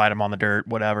 they'll slide them on the dirt,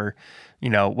 whatever. You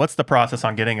know, what's the process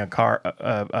on getting a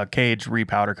cage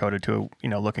repowder coated to, you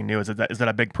know, looking new? Is that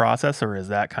a big process, or is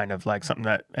that kind of like something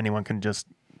that anyone can just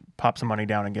pop some money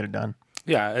down and get it done?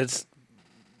 Yeah,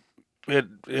 it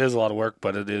is a lot of work,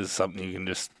 but it is something you can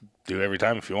just do every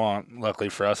time if you want. Luckily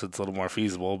for us, it's a little more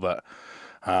feasible, but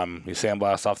you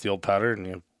sandblast off the old powder and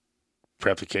you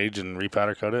prep the cage and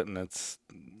repowder coat it, and it's...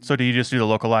 So do you just do the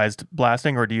localized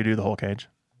blasting, or do you do the whole cage?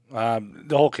 The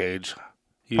whole cage.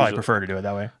 Probably prefer to do it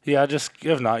that way. Yeah, just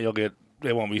if not,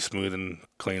 it won't be smooth and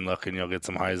clean looking. You'll get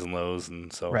some highs and lows,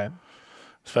 and so... Right.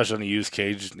 Especially on a used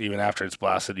cage, even after it's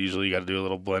blasted, usually you got to do a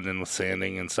little blending with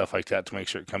sanding and stuff like that to make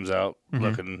sure it comes out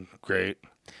looking great.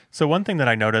 So one thing that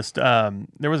I noticed,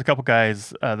 there was a couple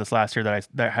guys this last year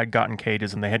that had gotten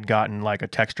cages, and they had gotten like a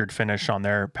textured finish on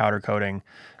their powder coating.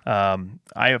 I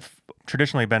have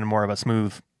traditionally been more of a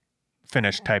smooth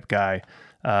finish type guy.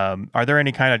 Are there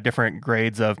any kind of different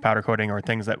grades of powder coating or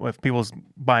things that if people's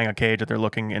buying a cage that they're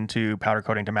looking into powder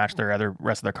coating to match their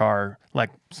rest of their car,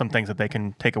 like some things that they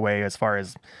can take away as far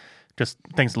as just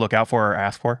things to look out for or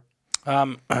ask for?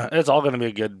 It's all going to be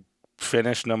a good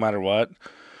finish no matter what.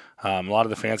 A lot of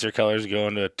the fancier colors go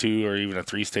into a 2 or even a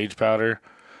 3-stage powder.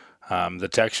 The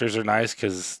textures are nice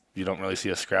because you don't really see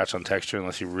a scratch on texture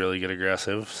unless you really get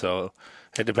aggressive. So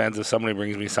it depends. If somebody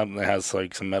brings me something that has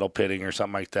like some metal pitting or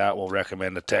something like that, we'll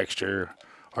recommend a texture.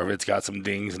 Or if it's got some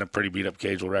dings and a pretty beat up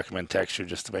cage, we'll recommend texture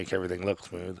just to make everything look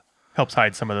smooth. Helps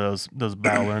hide some of those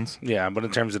battle wounds. Yeah, but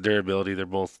in terms of durability, they're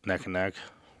both neck and neck.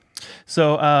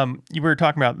 So you were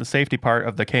talking about the safety part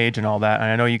of the cage and all that.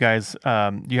 And I know you guys,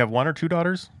 you have 1 or 2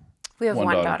 daughters? We have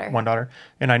one daughter. One daughter.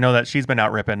 And I know that she's been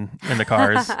out ripping in the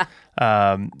cars.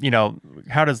 You know,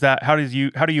 how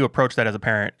do you approach that as a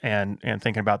parent and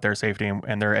thinking about their safety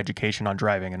and their education on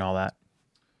driving and all that?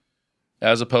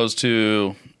 As opposed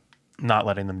to not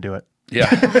letting them do it.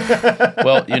 Yeah.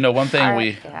 Well, you know, one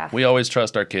thing we always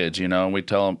trust our kids, you know, and we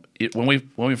tell them when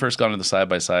we first got into the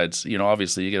side-by-sides, you know,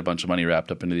 obviously you get a bunch of money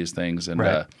wrapped up into these things. And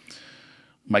right.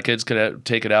 My kids could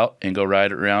take it out and go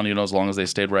ride it around, you know, as long as they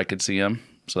stayed where I could see them.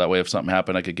 So that way if something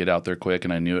happened, I could get out there quick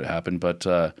and I knew it happened. But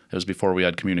it was before we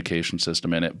had communication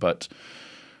system in it. But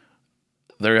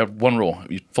there have one rule.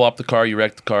 You flop the car, you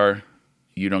wreck the car,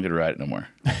 you don't get to ride it no more.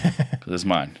 'Cause it's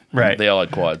mine. Right. They all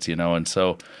had quads, and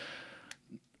so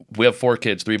we have 4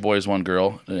 kids, 3 boys, 1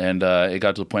 girl, and it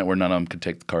got to the point where none of them could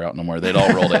take the car out no more. They'd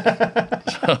all rolled it.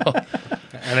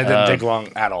 And it didn't take long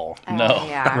at all. No.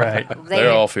 Yeah. Right.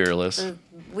 They're all fearless.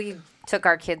 We took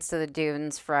our kids to the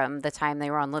dunes from the time they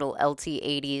were on little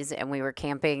LT80s, and we were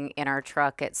camping in our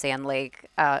truck at Sand Lake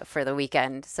for the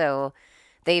weekend. So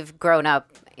they've grown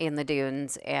up in the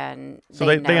dunes, and so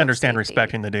they understand safety.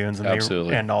 respecting the dunes and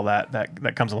Absolutely. and all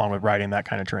that comes along with riding that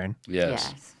kind of terrain.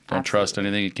 Yes. Don't trust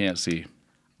anything you can't see.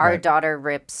 Our daughter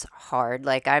rips hard.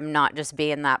 Like, I'm not just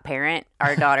being that parent.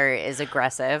 Our daughter is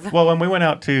aggressive. Well, when we went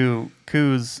out to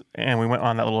Coos and we went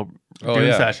on that little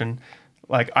dune session,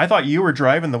 like, I thought you were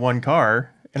driving the one car,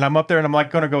 and I'm up there and I'm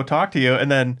like going to go talk to you, and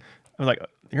then I'm like,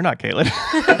 you're not Caitlin.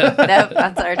 Nope,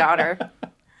 that's our daughter.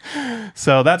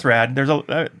 So that's rad. There's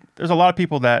a lot of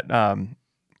people that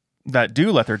that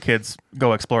do let their kids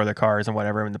go explore their cars and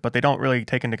whatever, but they don't really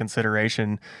take into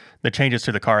consideration the changes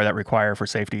to the car that require for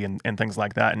safety and things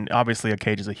like that. And obviously a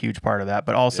cage is a huge part of that,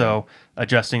 but also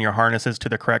adjusting your harnesses to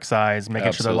the correct size,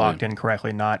 making sure they're locked in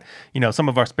correctly. Not, some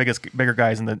of our bigger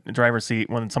guys in the driver's seat,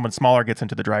 when someone smaller gets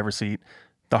into the driver's seat,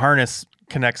 the harness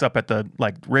connects up at the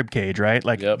rib cage, right?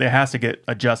 It has to get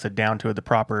adjusted down to the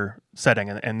proper setting,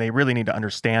 and they really need to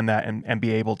understand that and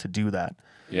be able to do that.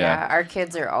 Yeah, our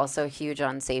kids are also huge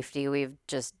on safety. We've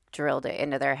just drilled it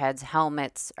into their heads.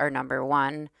 Helmets are number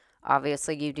one.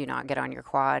 Obviously, you do not get on your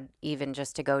quad, even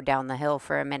just to go down the hill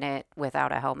for a minute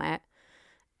without a helmet.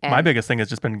 And my biggest thing has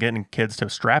just been getting kids to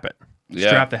strap it.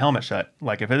 Strap the helmet shut.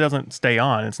 Like, if it doesn't stay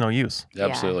on, it's no use.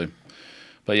 Absolutely. Yeah.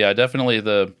 But yeah, definitely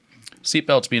the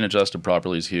seatbelts being adjusted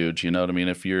properly is huge. You know what I mean?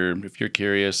 If you're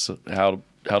curious how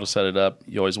to set it up,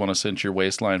 you always want to cinch your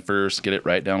waistline first, get it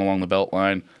right down along the belt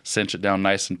line, cinch it down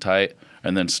nice and tight,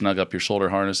 and then snug up your shoulder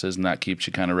harnesses, and that keeps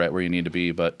you kind of right where you need to be.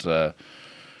 But, and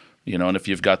if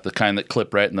you've got the kind that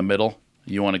clip right in the middle,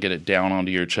 you want to get it down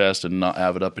onto your chest and not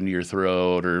have it up into your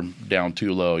throat or down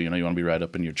too low. You want to be right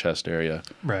up in your chest area.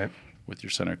 Right. With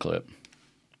your center clip.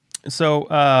 So,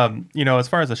 as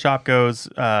far as the shop goes,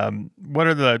 what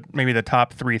are maybe the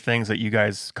top 3 things that you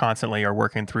guys constantly are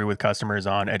working through with customers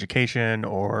on education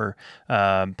or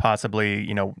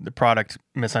possibly, the product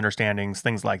misunderstandings,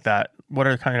 things like that? What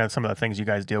are kind of some of the things you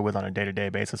guys deal with on a day-to-day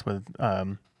basis with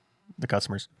the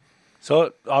customers?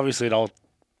 So, obviously, it all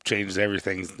changes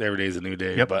everything. Every day is a new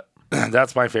day. Yep. But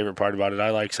that's my favorite part about it.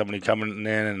 I like somebody coming in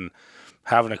and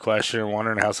having a question or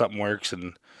wondering how something works,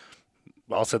 and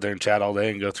I'll sit there and chat all day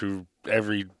and go through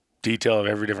every detail of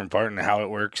every different part and how it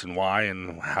works and why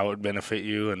and how it would benefit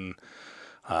you. And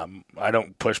I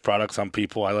don't push products on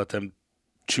people. I let them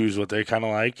choose what they kind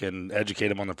of like and educate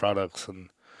them on the products. And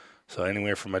so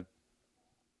anywhere from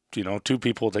 2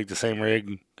 people take the same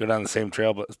rig, go down the same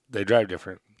trail, but they drive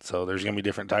different. So there's going to be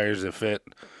different tires that fit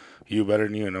you better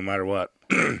than you no matter what.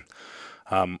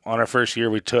 On our first year,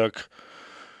 we took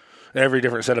every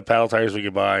different set of paddle tires we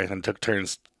could buy and took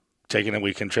turns taking a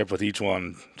weekend trip with each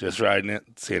one, just riding it,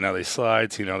 seeing how they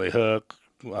slide, seeing how they hook.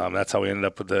 That's how we ended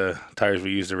up with the tires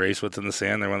we used to race with in the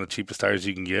sand. They're one of the cheapest tires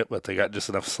you can get, but they got just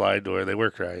enough slide to where they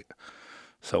work right.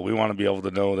 So we want to be able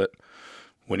to know that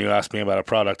when you ask me about a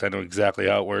product, I know exactly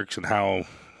how it works and how,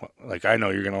 I know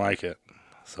you're going to like it.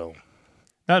 So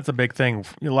that's a big thing.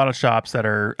 A lot of shops that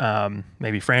are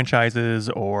maybe franchises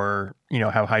or,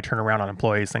 have high turnaround on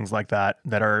employees, things like that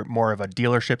are more of a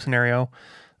dealership scenario.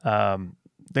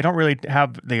 They don't really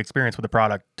have the experience with the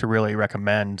product to really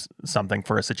recommend something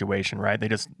for a situation, right?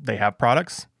 They have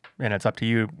products, and it's up to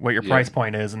you what your price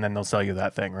point is, and then they'll sell you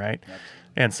that thing, right? Absolutely.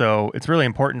 And so it's really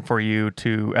important for you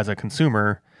to, as a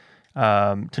consumer,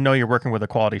 to know you're working with a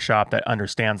quality shop that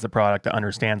understands the product, that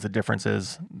understands the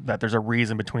differences, that there's a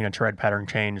reason between a tread pattern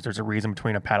change, there's a reason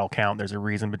between a paddle count, there's a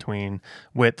reason between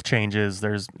width changes,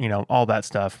 there's, all that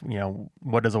stuff.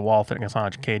 What does a wall thickness on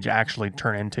a cage actually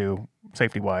turn into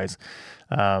safety-wise?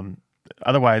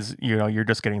 Otherwise, you're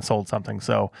just getting sold something.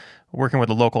 So working with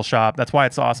a local shop, that's why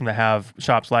it's awesome to have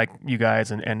shops like you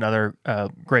guys and other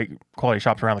great quality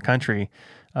shops around the country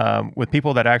with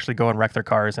people that actually go and wreck their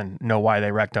cars and know why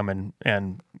they wrecked them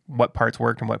and what parts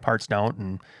worked and what parts don't,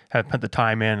 and have put the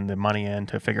time in and the money in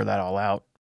to figure that all out.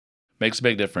 Makes a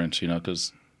big difference,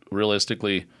 because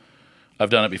realistically, I've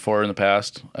done it before in the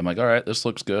past. I'm like, all right, this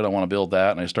looks good. I want to build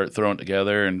that. And I start throwing it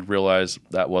together and realize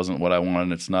that wasn't what I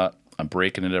wanted. It's not, I'm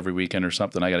breaking it every weekend or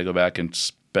something. I got to go back and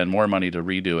spend more money to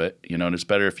redo it. And it's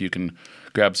better if you can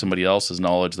grab somebody else's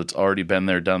knowledge that's already been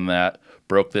there, done that,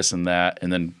 broke this and that,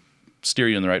 and then steer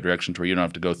you in the right direction to where you don't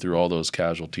have to go through all those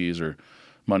casualties or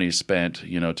money spent,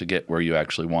 to get where you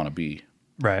actually want to be.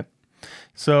 Right.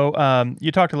 So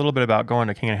you talked a little bit about going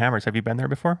to King of Hammers. Have you been there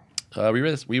before?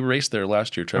 We raced there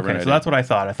last year, Trevor. Okay, so that's what I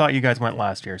thought. I thought you guys went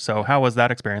last year. So how was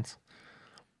that experience?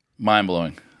 Mind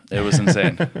blowing. It was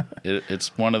insane.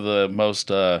 It's one of the most,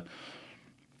 the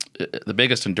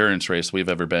biggest endurance race we've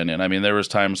ever been in. I mean, there was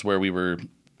times where we were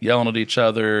yelling at each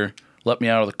other, let me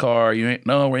out of the car. We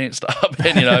ain't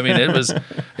stopping. I mean,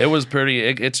 it was pretty,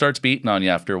 it starts beating on you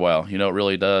after a while. It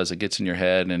really does. It gets in your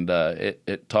head, and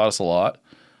it taught us a lot.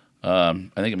 I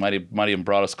think it might even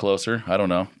brought us closer. I don't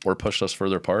know. Or pushed us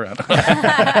further apart. I don't know.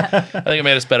 I think it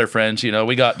made us better friends.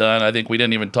 We got done. I think we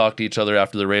didn't even talk to each other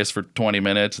after the race for 20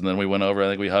 minutes, and then we went over. I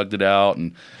think we hugged it out,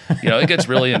 and it gets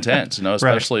really intense.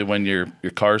 Especially when your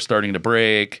car's starting to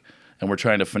break, and we're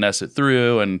trying to finesse it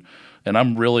through. And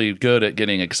I'm really good at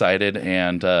getting excited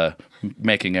and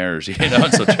making errors.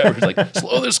 And so Trevor's like,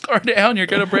 slow this car down. You're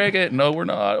gonna break it. No, we're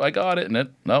not. I got it. And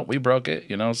no, we broke it.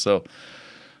 So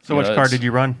which car did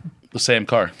you run? The same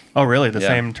car. Oh, really? The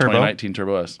same turbo? 2019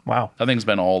 Turbo S. Wow. That thing's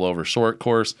been all over. Short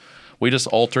course. We just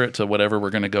alter it to whatever we're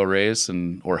going to go race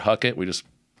or huck it. We just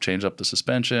change up the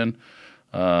suspension.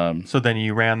 So then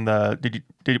you ran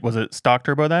was it stock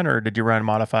turbo then, or did you run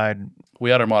modified? We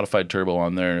had our modified turbo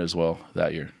on there as well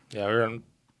that year. Yeah, we ran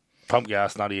pump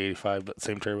gas, not E85, but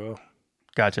same turbo.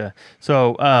 Gotcha.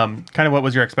 So, kind of what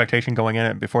was your expectation going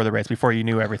in before the race, before you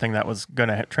knew everything that was going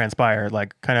to transpire?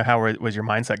 Like, kind of how was your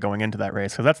mindset going into that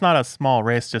race? Because that's not a small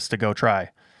race just to go try.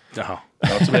 No,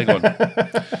 it's a big one.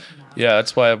 Yeah,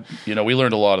 that's why we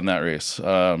learned a lot in that race.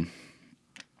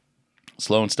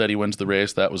 Slow and steady wins the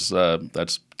race.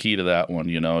 That's key to that one.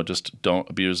 Just don't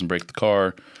abuse and break the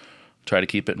car. Try to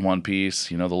keep it in one piece.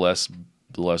 The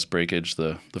less breakage,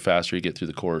 the faster you get through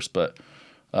the course. But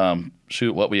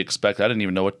what we expect. I didn't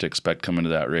even know what to expect coming to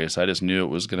that race. I just knew it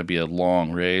was going to be a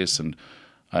long race. And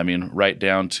I mean, right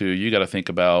down to, you got to think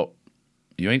about,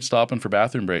 you ain't stopping for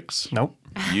bathroom breaks. Nope.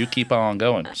 You keep on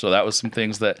going. So that was some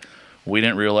things that we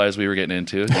didn't realize we were getting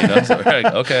into. So we're like,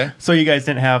 okay. So you guys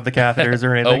didn't have the catheters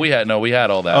or anything? We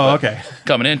had all that. Oh, okay.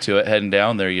 Coming into it, heading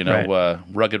down there, Right.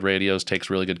 Rugged Radios takes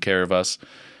really good care of us.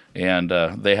 And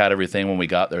they had everything when we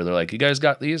got there. They're like, you guys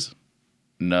got these?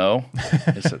 No.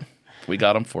 I said, we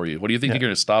got them for you. What do you think? You're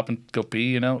going to stop and go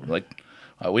pee?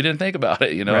 We didn't think about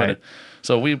it. Right. And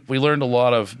so we learned a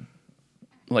lot of,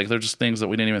 they're just things that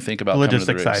we didn't even think about.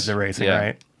 Logistic sides of racing, yeah.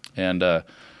 right? And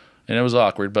it was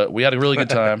awkward, but we had a really good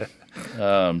time.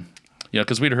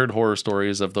 Because we'd heard horror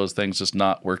stories of those things just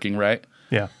not working right.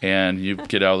 Yeah. And you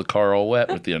get out of the car all wet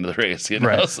at the end of the race,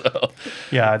 Right. So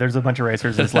yeah, there's a bunch of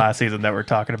racers this last season that were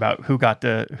talking about who got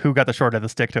the short of the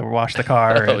stick to wash the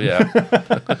car. Oh, yeah.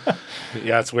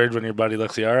 Yeah, it's weird when your buddy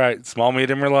looks at you, all right, small,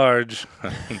 medium, or large.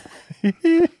 I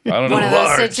don't know. One of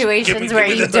those situations where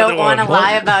you don't want to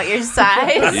lie about your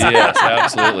size. Yes,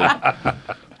 absolutely.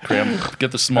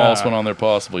 Get the smallest one on there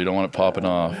possible. You don't want it popping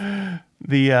off.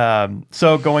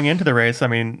 So going into the race, I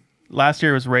mean, last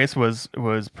year's race was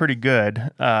pretty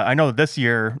good. I know that this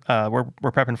year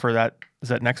we're prepping for that. Is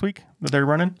that next week that they're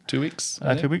running? 2 weeks.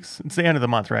 2 weeks. It's the end of the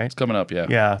month, right? It's coming up. Yeah.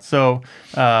 Yeah. So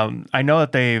I know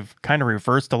that they've kind of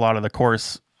reversed a lot of the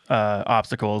course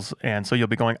obstacles, and so you'll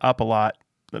be going up a lot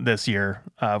this year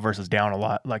versus down a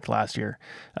lot like last year.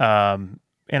 And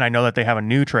I know that they have a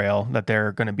new trail that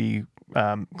they're going to be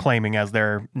claiming as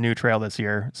their new trail this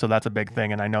year. So that's a big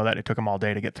thing. And I know that it took them all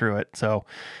day to get through it. So,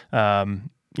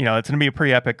 it's going to be a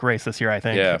pretty epic race this year, I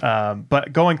think. Yeah.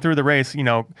 But going through the race,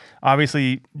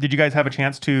 obviously, did you guys have a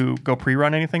chance to go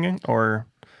pre-run anything or?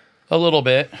 A little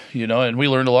bit, and we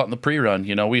learned a lot in the pre-run.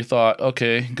 We thought,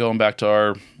 okay, going back to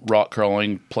our rock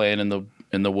crawling, playing in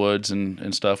the woods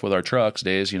and stuff with our trucks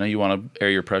days, you want to air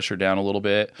your pressure down a little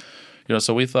bit.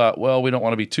 So we thought, well, we don't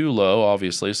want to be too low,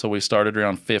 obviously. So we started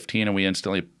around 15, and we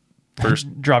instantly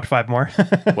dropped 5 more.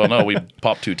 Well, no, we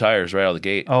popped 2 tires right out of the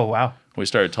gate. Oh, wow. We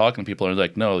started talking to people, and they're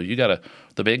like, no,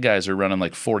 the big guys are running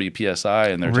like 40 PSI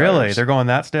in their Really? tires. They're going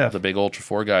that stiff? The big Ultra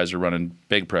 4 guys are running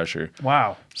big pressure.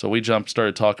 Wow. So we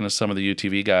started talking to some of the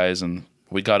UTV guys, and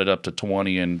we got it up to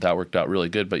 20, and that worked out really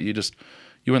good. But you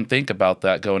wouldn't think about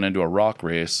that going into a rock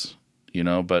race,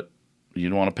 but you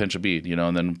don't want to pinch a bead,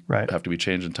 and then have to be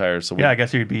changing tires. So I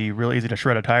guess it'd be real easy to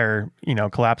shred a tire,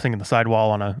 collapsing in the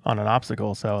sidewall on an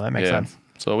obstacle. So that makes sense.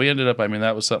 So we ended up,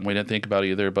 that was something we didn't think about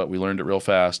either, but we learned it real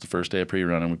fast the first day of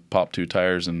pre-run, and we popped 2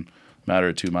 tires in a matter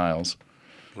of 2 miles.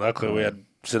 Luckily, we had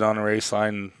sit on a race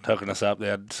line hooking us up. They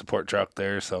had a support truck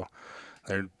there, so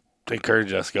they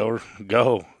encouraged us, go,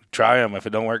 try them. If it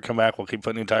don't work, come back. We'll keep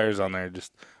putting new tires on there.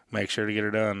 Just make sure to get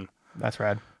her done. That's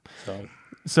rad.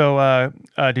 So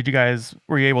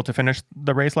were you able to finish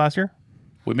the race last year?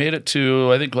 We made it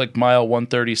to, I think, like mile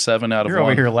 137 out of You're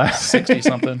over here last 60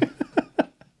 something.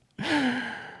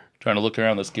 Trying to look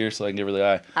around this gear so I can give her the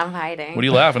eye. I'm hiding. What are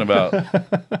you laughing about?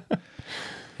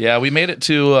 Yeah, we made it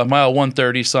to mile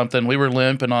 130 something. We were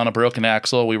limping on a broken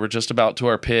axle. We were just about to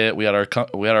our pit. We had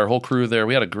our whole crew there.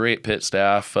 We had a great pit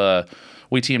staff.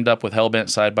 We teamed up with Hellbent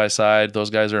side by side.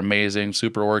 Those guys are amazing,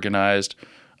 super organized.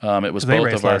 It was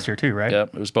both of our last year too, right?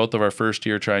 Yep, it was both of our first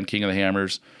year trying King of the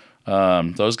Hammers.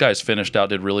 Those guys finished out,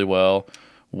 did really well.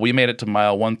 We made it to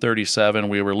mile 137.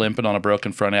 We were limping on a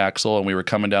broken front axle, and we were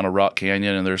coming down a rock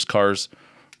canyon, and there's cars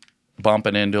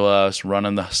bumping into us,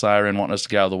 running the siren, wanting us to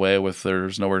get out of the way with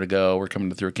there's nowhere to go. We're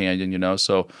coming through a canyon,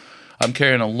 So I'm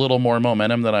carrying a little more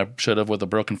momentum than I should have with a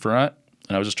broken front,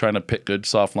 and I was just trying to pick good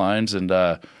soft lines, and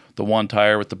the one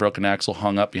tire with the broken axle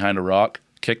hung up behind a rock,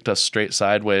 kicked us straight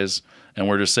sideways, and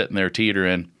we're just sitting there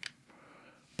teetering,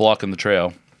 blocking the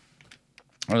trail.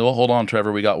 I said, well, hold on,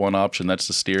 Trevor. We got one option. That's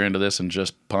to steer into this and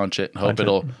just punch it and hope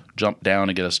it'll jump down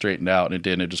and get us straightened out. And it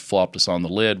did. And it just flopped us on the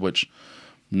lid, which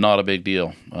not a big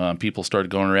deal. People started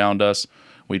going around us.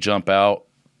 We jump out.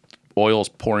 Oil's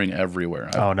pouring everywhere.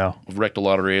 Oh, no. I've wrecked a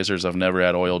lot of razors. I've never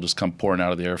had oil just come pouring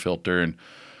out of the air filter. And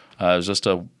it was just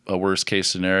a worst case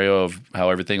scenario of how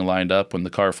everything lined up when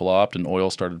the car flopped and oil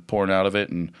started pouring out of it.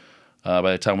 And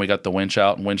by the time we got the winch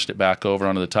out and winched it back over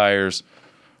onto the tires,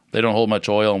 they don't hold much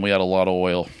oil, and we had a lot of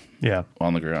oil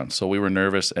on the ground. So we were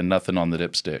nervous and nothing on the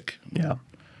dipstick. Yeah.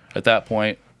 At that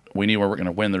point, we knew we were going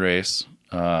to win the race.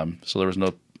 So there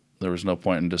was no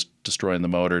point in just destroying the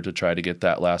motor to try to get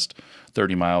that last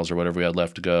 30 miles or whatever we had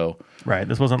left to go. Right.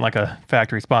 This wasn't like a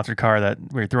factory-sponsored car that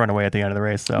we were throwing away at the end of the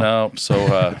race. So. No.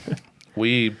 So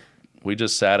we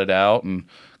just sat it out and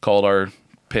called our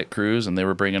pit crews, and they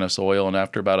were bringing us oil. And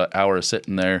after about an hour of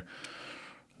sitting there,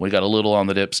 we got a little on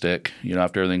the dipstick,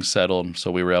 after everything settled.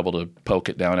 So we were able to poke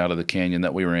it down out of the canyon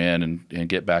that we were in and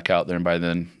get back out there. And by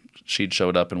then, she'd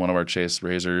showed up in one of our chase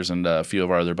razors, and a few of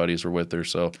our other buddies were with her.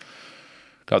 So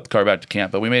got the car back to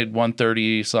camp. But we made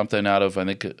 130 something out of, I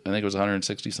think it was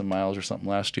 160 some miles or something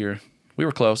last year. We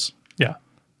were close. Yeah.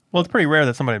 Well, it's pretty rare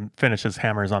that somebody finishes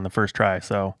hammers on the first try.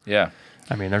 So yeah.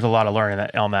 I mean, there's a lot of learning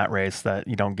on that race that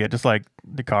you don't get, just like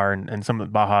the car and some of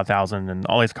the Baja 1000 and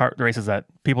all these car races that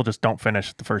people just don't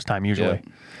finish the first time usually.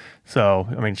 Yeah. So,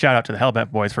 I mean, shout out to the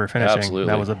Hellbent boys for finishing. Absolutely.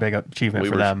 That was a big achievement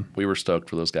for them. We were stoked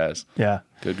for those guys. Yeah.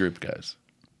 Good group of guys.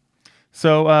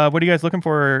 So, what are you guys looking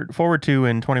forward to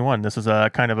in 21? This is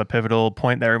a kind of a pivotal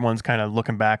point that everyone's kind of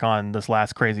looking back on this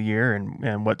last crazy year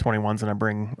and what 21's going to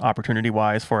bring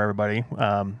opportunity-wise for everybody. What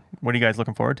are you guys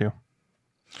looking forward to?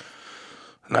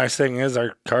 Nice thing is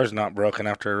our car's not broken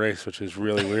after a race, which is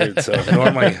really weird. So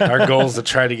normally our goal is to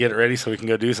try to get it ready so we can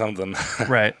go do something.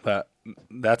 Right. But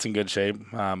that's in good shape.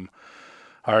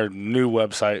 Our new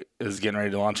website is getting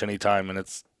ready to launch anytime,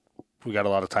 and we got a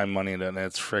lot of time, money in it, and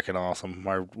it's freaking awesome.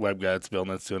 Our web guy that's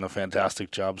building it's doing a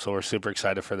fantastic job, so we're super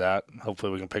excited for that.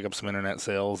 Hopefully we can pick up some internet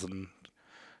sales and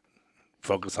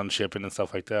focus on shipping and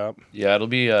stuff like that. Yeah, that'll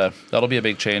be a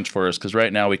big change for us because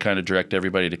right now we kind of direct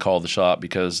everybody to call the shop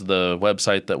because the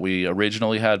website that we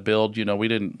originally had built, we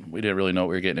didn't really know what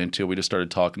we were getting into. We just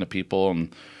started talking to people,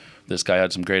 and this guy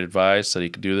had some great advice that he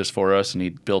could do this for us, and he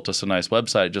built us a nice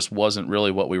website. It just wasn't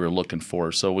really what we were looking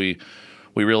for. So we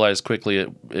realized quickly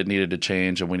it needed to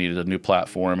change, and we needed a new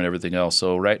platform and everything else.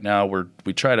 So right now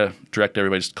we try to direct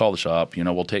everybody just to call the shop.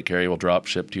 We'll take care of you. We'll drop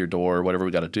ship to your door, whatever we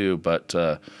got to do. But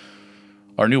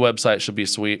our new website should be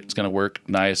sweet. It's going to work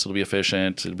nice. It'll be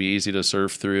efficient. It'll be easy to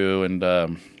surf through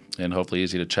and hopefully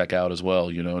easy to check out as well,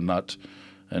 and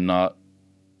not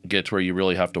get to where you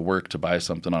really have to work to buy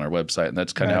something on our website. And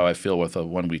that's kind of how I feel with the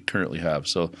one we currently have.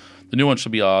 So the new one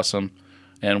should be awesome.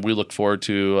 And we look forward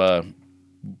to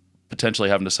potentially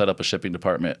having to set up a shipping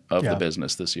department of the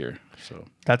business this year. So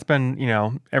that's been,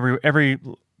 every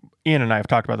Ian and I have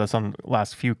talked about this on the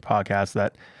last few podcasts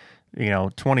that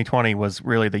 2020 was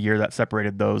really the year that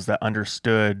separated those that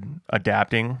understood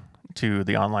adapting to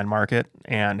the online market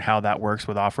and how that works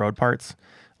with off-road parts.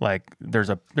 Like there's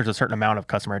a certain amount of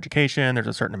customer education. There's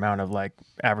a certain amount of like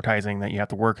advertising that you have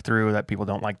to work through that people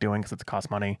don't like doing because it costs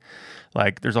money.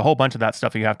 Like there's a whole bunch of that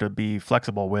stuff you have to be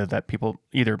flexible with that people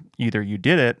either you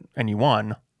did it and you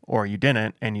won or you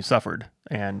didn't and you suffered.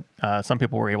 And some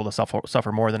people were able to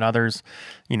suffer more than others,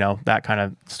 that kind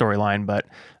of storyline.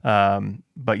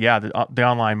 But yeah, the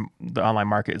online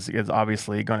market is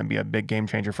obviously going to be a big game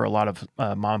changer for a lot of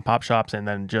mom and pop shops, and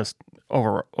then just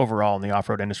overall in the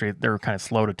off-road industry, they're kind of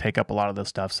slow to take up a lot of this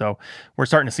stuff. So we're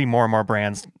starting to see more and more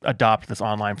brands adopt this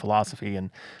online philosophy, and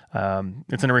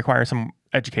it's going to require some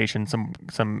education,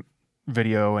 some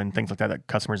video and things like that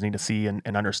customers need to see and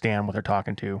understand what they're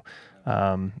talking to.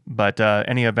 But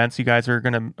any events you guys are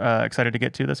going to excited to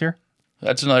get to this year?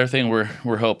 That's another thing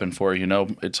we're hoping for.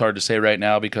 It's hard to say right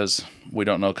now because we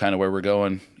don't know kind of where we're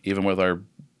going, even with our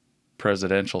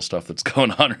presidential stuff that's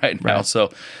going on right now. Right.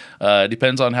 So it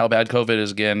depends on how bad COVID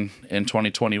is again in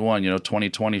 2021.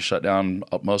 2020 shut down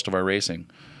most of our racing.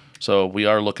 So we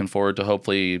are looking forward to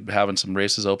hopefully having some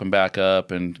races open back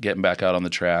up and getting back out on the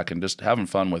track and just having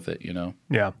fun with it,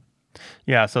 Yeah.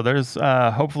 Yeah. So there's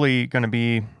hopefully going to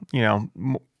be,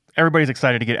 everybody's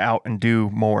excited to get out and do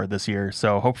more this year.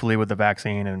 So hopefully with the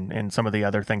vaccine and some of the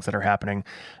other things that are happening,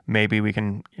 maybe we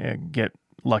can get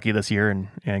lucky this year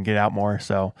and get out more.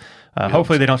 So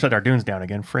hopefully they don't shut our dunes down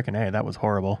again. Freaking A, that was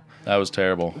horrible. That was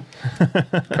terrible.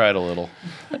 Cried a little.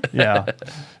 Yeah.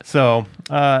 So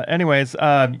anyways,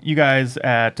 you guys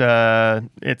at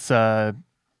it's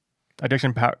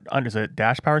Addiction Power, is it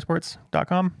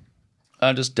 -powersports.com?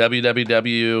 Just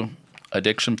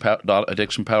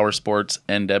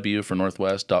www.addictionpowersportsNW for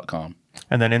Northwest.com.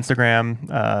 And then Instagram,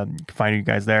 you can find you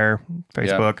guys there.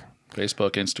 Facebook. Yeah,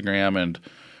 Facebook, Instagram,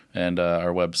 and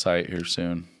our website here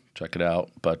soon. Check it out.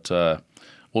 But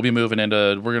we'll be moving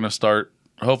into, we're going to start,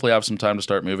 hopefully have some time to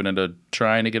start moving into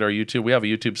trying to get our YouTube. We have a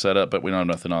YouTube set up, but we don't have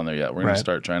nothing on there yet. We're going to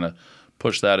start trying to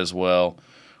push that as well.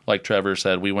 Like Trevor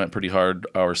said, we went pretty hard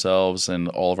ourselves and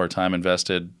all of our time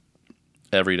invested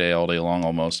every day, all day long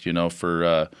almost,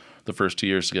 for the first 2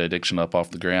 years to get Addiction up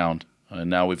off the ground. And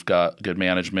now we've got good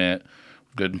management,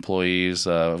 good employees,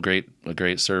 a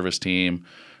great service team,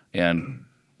 and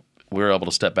we're able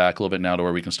to step back a little bit now to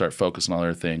where we can start focusing on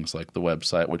other things like the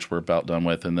website, which we're about done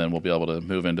with, and then we'll be able to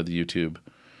move into the YouTube,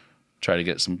 try to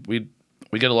get some. We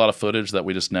get a lot of footage that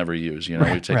we just never use. We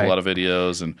take a lot of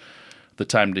videos, and the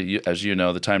time to, as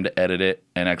the time to edit it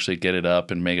and actually get it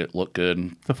up and make it look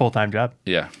good. It's a full-time job.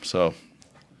 Yeah, so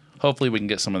hopefully we can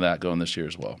get some of that going this year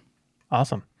as well.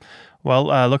 Awesome.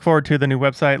 Well, look forward to the new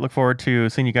website. Look forward to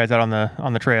seeing you guys out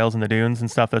on the trails and the dunes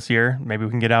and stuff this year. Maybe we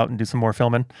can get out and do some more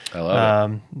filming. I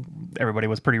love it. Everybody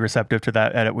was pretty receptive to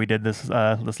that edit we did this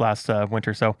last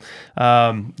winter. So,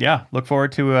 look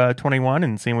forward to 21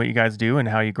 and seeing what you guys do and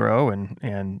how you grow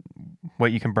and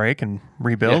what you can break and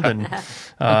rebuild and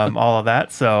all of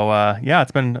that. So,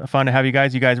 it's been fun to have you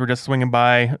guys. You guys were just swinging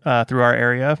by through our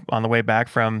area on the way back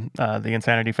from the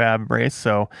Insanity Fab race.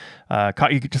 So,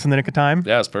 caught you just in the nick of time.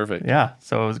 Yeah, it's perfect. Yeah,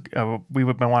 so it was,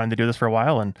 we've been wanting to do this for a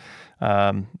while, and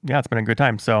it's been a good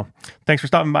time. So thanks for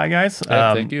stopping by, guys.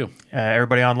 Thank you.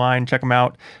 Everybody online, check them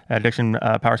out at Addiction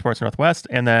Powersports Northwest.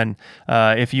 And then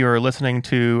if you're listening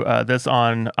to this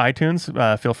on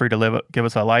iTunes, feel free to give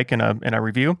us a like and a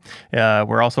review.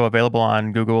 We're also available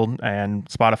on Google and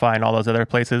Spotify and all those other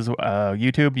places.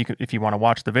 YouTube, if you want to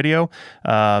watch the video,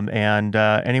 and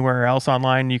anywhere else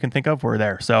online you can think of, we're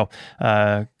there. So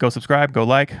go subscribe, go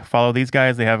like, follow these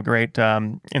guys. They have a great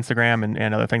Instagram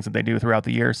and other things that they do throughout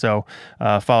the year. So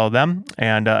follow them.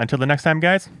 And until the next time,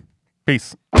 guys,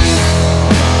 peace.